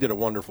appreciate it. They did a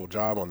wonderful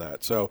job on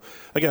that. So,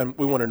 again,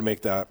 we wanted to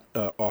make that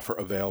offer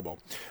available.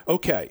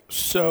 Okay,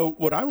 so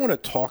what I want to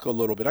talk a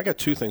little bit, I got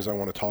two things I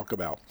want to talk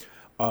about.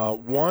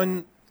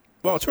 One,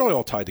 well, it's really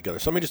all tied together.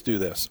 So let me just do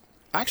this.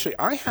 Actually,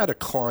 I had a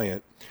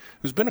client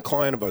who's been a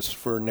client of us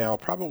for now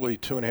probably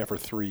 2.5 or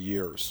 3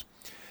 years.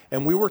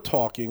 And we were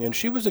talking, and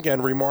she was,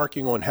 again,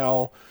 remarking on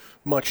how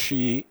much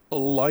she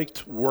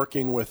liked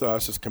working with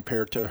us as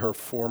compared to her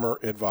former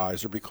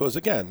advisor because,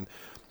 again,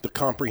 the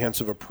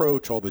comprehensive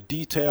approach, all the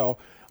detail,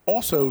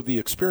 also the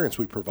experience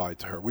we provide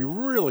to her. We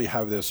really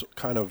have this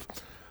kind of,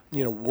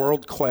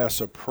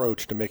 world-class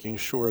approach to making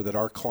sure that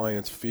our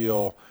clients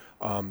feel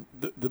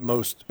the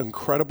most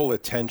incredible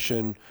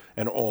attention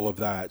and all of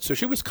that. So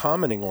she was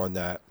commenting on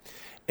that.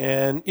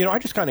 And, I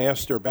just kind of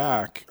asked her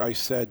back. I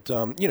said,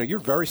 you're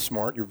very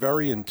smart. You're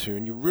very in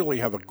tune. You really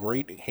have a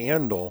great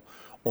handle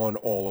on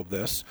all of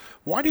this.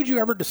 Why did you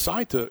ever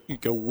decide to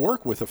go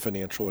work with a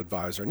financial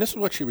advisor? And this is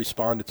what she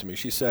responded to me.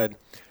 She said,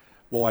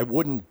 well, I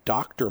wouldn't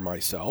doctor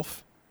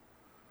myself.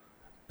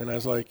 And I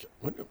was like,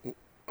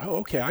 oh,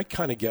 okay, I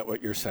kind of get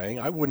what you're saying.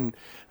 I wouldn't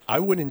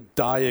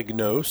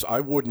diagnose.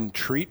 I wouldn't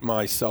treat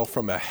myself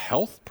from a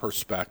health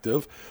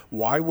perspective.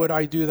 Why would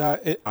I do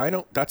that?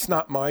 That's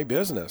not my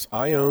business.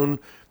 I own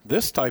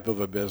this type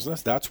of a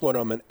business. That's what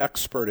I'm an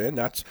expert in.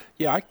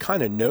 I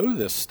kind of know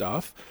this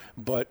stuff,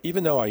 but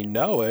even though I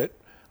know it,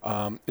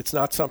 it's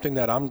not something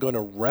that I'm going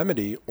to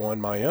remedy on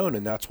my own,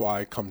 and that's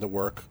why I come to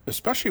work,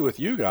 especially with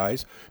you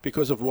guys,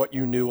 because of what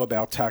you knew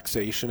about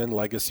taxation and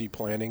legacy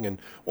planning and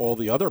all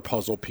the other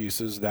puzzle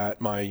pieces that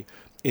my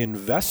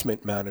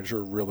investment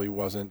manager really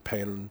wasn't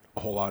paying a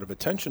whole lot of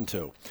attention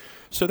to.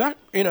 So that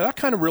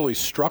kind of really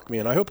struck me,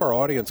 and I hope our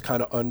audience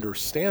kind of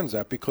understands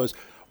that because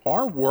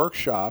our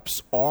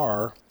workshops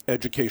are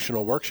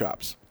educational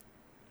workshops.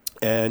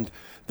 And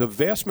the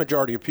vast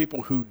majority of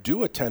people who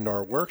do attend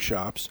our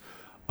workshops,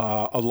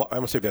 I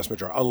won't say vast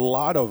majority, a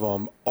lot of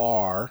them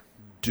are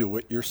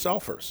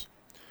do-it-yourselfers.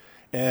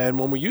 And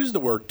when we use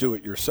the word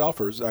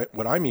do-it-yourselfers,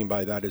 what I mean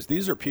by that is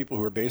these are people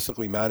who are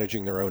basically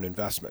managing their own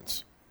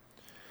investments.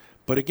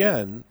 But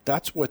again,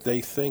 that's what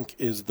they think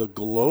is the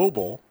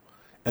global,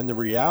 and the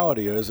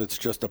reality is it's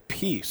just a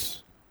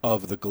piece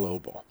of the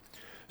global.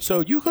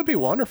 So you could be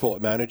wonderful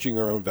at managing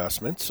your own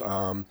investments.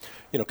 Kind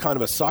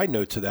of a side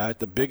note to that,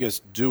 the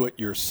biggest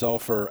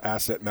do-it-yourselfer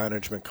asset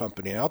management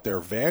company out there,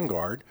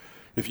 Vanguard,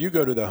 if you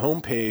go to the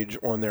homepage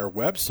on their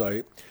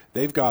website,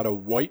 they've got a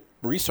white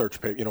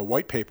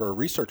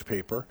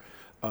paper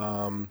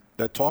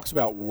that talks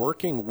about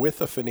working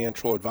with a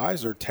financial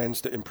advisor tends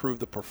to improve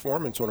the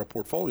performance on a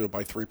portfolio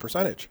by 3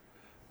 percentage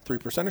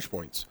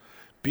points,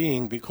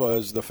 being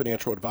because the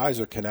financial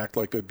advisor can act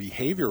like a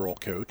behavioral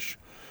coach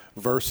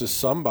versus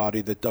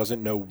somebody that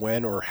doesn't know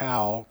when or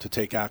how to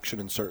take action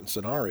in certain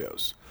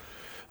scenarios.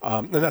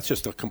 And that's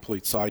just a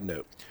complete side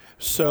note.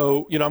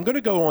 So, I'm going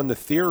to go on the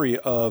theory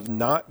of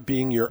not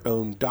being your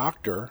own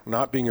doctor,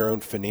 not being your own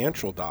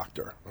financial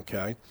doctor,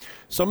 okay?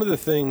 Some of the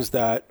things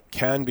that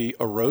can be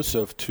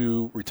erosive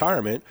to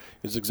retirement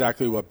is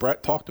exactly what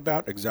Brett talked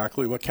about,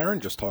 exactly what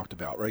Karen just talked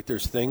about, right?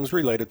 There's things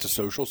related to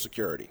Social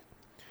Security.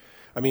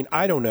 I mean,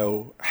 I don't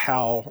know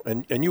how,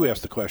 and you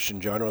asked the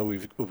question, John, I don't know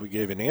if we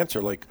gave an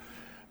answer. Like,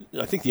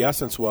 I think the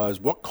essence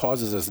was, what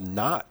causes us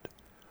not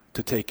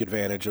to take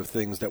advantage of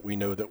things that we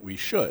know that we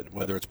should,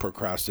 whether it's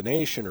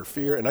procrastination or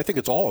fear. And I think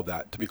it's all of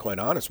that, to be quite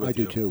honest with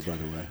you. I do too, by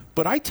the way.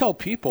 But I tell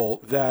people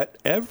that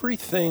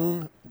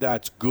everything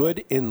that's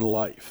good in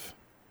life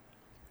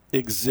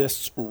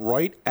exists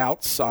right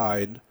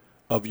outside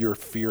of your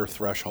fear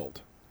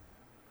threshold.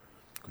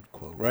 Good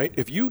quote. Right?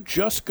 If you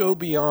just go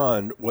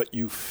beyond what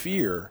you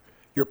fear,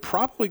 you're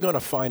probably going to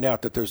find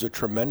out that there's a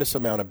tremendous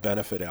amount of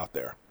benefit out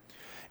there.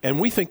 And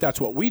we think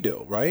that's what we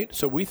do, right?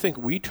 So we think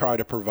we try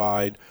to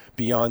provide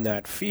beyond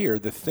that fear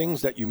the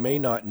things that you may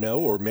not know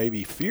or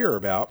maybe fear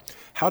about,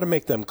 how to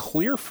make them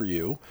clear for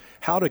you,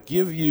 how to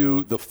give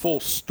you the full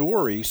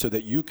story so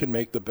that you can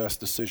make the best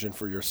decision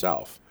for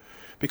yourself.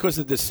 Because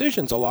the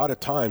decisions a lot of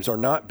times are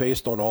not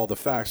based on all the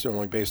facts, they're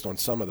only based on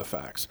some of the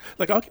facts.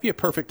 Like, I'll give you a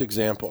perfect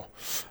example.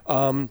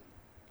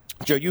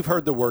 Joe, you've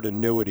heard the word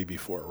annuity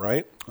before,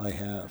 right? I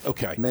have.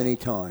 Okay. Many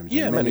times.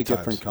 Yeah, in many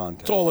different times.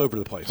 contexts. It's all over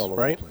the place, It's all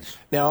over right? the place.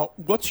 Now,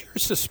 what's your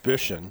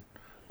suspicion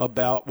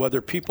about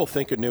whether people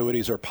think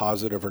annuities are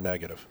positive or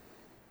negative?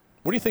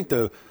 What do you think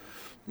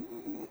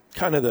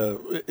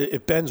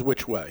it bends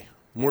which way?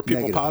 More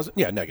people Negative. positive?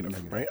 Yeah,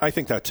 negative, right? I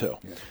think that too.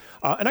 Yeah.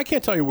 And I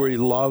can't tell you we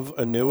love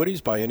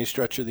annuities by any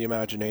stretch of the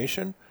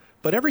imagination,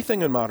 but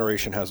everything in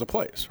moderation has a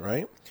place,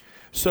 right?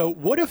 So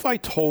what if I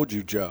told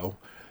you, Joe,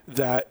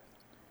 that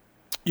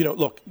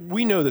look,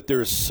 we know that there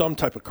is some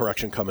type of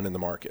correction coming in the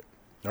market,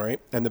 all right?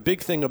 And the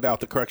big thing about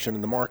the correction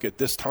in the market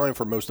this time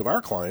for most of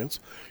our clients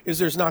is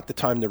there's not the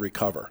time to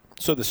recover.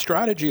 So the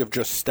strategy of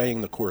just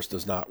staying the course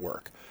does not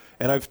work.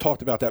 And I've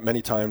talked about that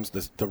many times,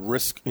 the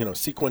risk,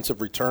 sequence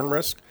of return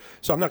risk.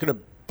 So I'm not going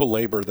to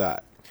belabor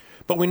that.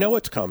 But we know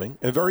it's coming,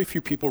 and very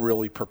few people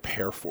really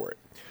prepare for it.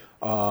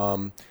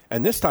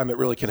 And this time it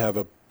really can have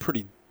a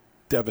pretty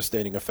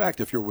devastating effect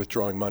if you're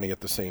withdrawing money at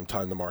the same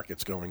time the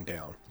market's going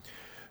down.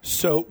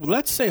 So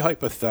let's say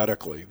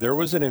hypothetically there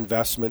was an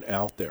investment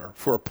out there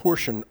for a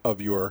portion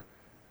of your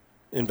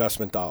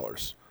investment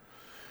dollars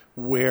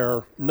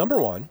where, number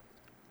one,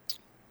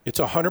 it's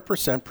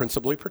 100%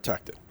 principally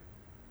protected.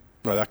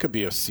 Now, that could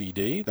be a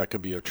CD, that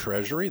could be a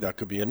treasury, that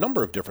could be a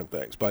number of different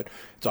things, but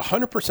it's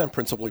 100%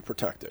 principally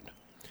protected.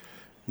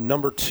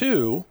 Number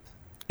two,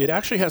 it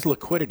actually has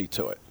liquidity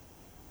to it,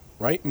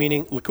 right?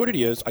 Meaning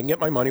liquidity is I can get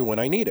my money when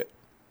I need it.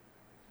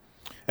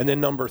 And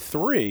then number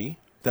three,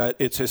 that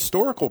its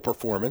historical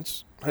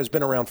performance has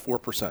been around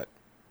 4%.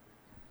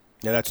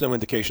 Now, that's no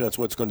indication that's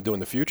what it's going to do in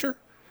the future.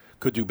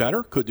 Could do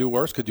better, could do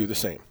worse, could do the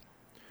same.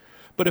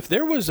 But if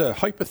there was a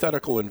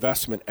hypothetical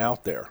investment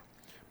out there,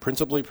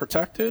 principally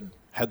protected,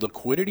 had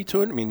liquidity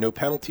to it, I mean, no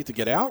penalty to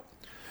get out,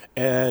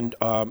 and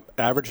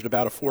averaged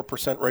about a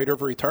 4% rate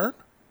of return,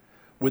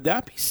 would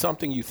that be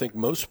something you think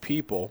most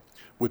people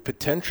would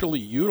potentially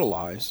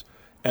utilize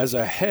as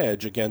a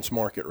hedge against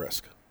market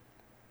risk?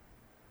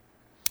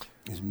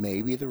 Is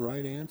maybe the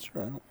right answer?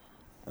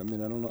 I don't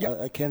know. Yeah.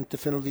 I can't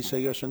definitively say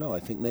yes or no. I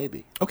think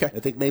maybe. Okay.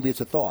 I think maybe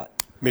it's a thought.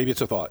 Maybe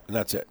it's a thought, and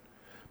that's it.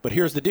 But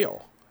here's the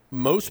deal.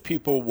 Most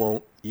people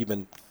won't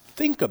even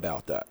think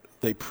about that.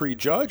 They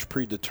prejudge,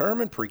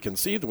 predetermine,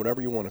 preconceived,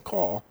 whatever you want to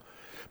call,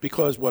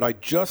 because what I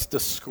just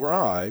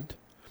described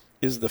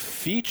is the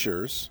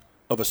features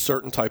of a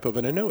certain type of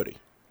an annuity.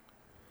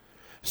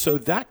 So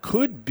that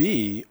could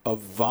be a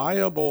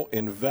viable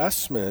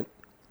investment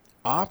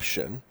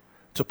option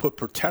to put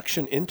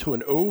protection into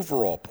an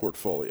overall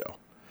portfolio.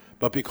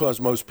 But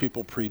because most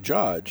people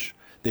prejudge,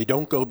 they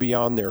don't go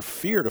beyond their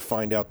fear to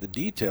find out the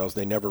details,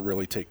 they never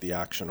really take the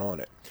action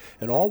on it.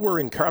 And all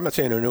I'm not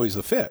saying annuities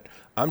the fit.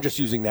 I'm just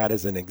using that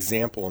as an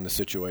example in the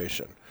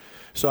situation.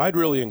 So I'd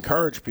really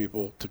encourage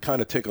people to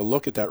kind of take a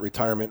look at that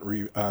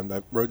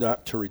that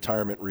roadmap to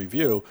retirement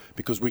review,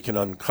 because we can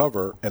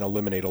uncover and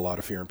eliminate a lot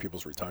of fear in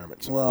people's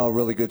retirements. Well,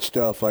 really good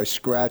stuff. I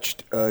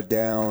scratched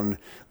down,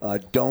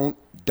 don't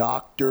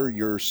doctor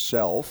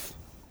yourself,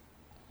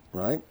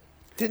 right?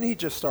 Didn't he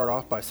just start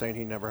off by saying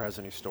he never has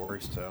any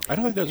stories to? I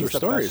don't think those are He's the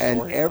stories. best And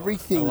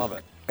storyteller. I love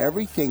it.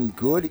 everything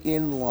good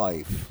in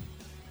life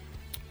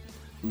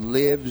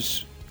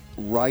lives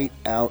right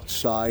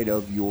outside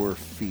of your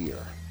fear.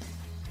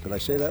 Did I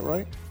say that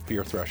right?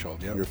 Fear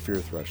threshold, yeah. Your fear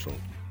threshold.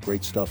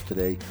 Great stuff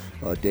today.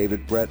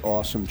 David, Brett,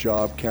 awesome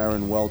job.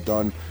 Karen, well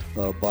done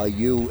by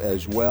you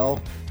as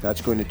well.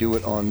 That's going to do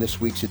it on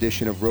this week's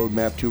edition of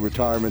Roadmap to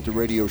Retirement, the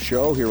radio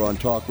show here on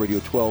Talk Radio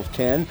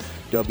 1210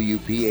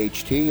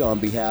 WPHT. On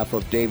behalf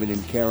of David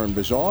and Karen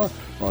Bazar,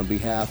 on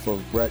behalf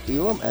of Brett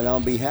Elam, and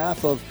on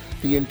behalf of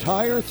the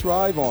entire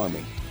Thrive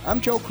Army, I'm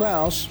Joe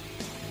Kraus.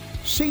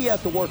 See you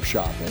at the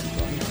workshop,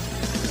 everybody.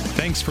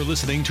 Thanks for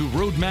listening to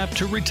Roadmap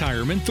to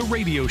Retirement, the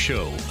radio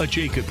show, a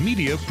Jacob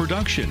Media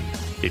production.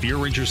 If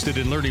you're interested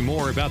in learning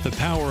more about the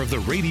power of the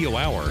radio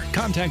hour,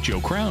 contact Joe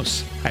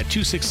Kraus at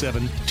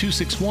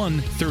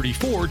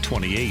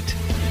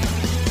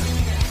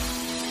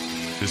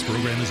 267-261-3428. This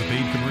program is a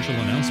paid commercial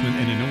announcement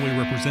and in no way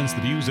represents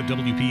the views of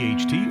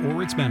WPHT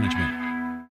or its management.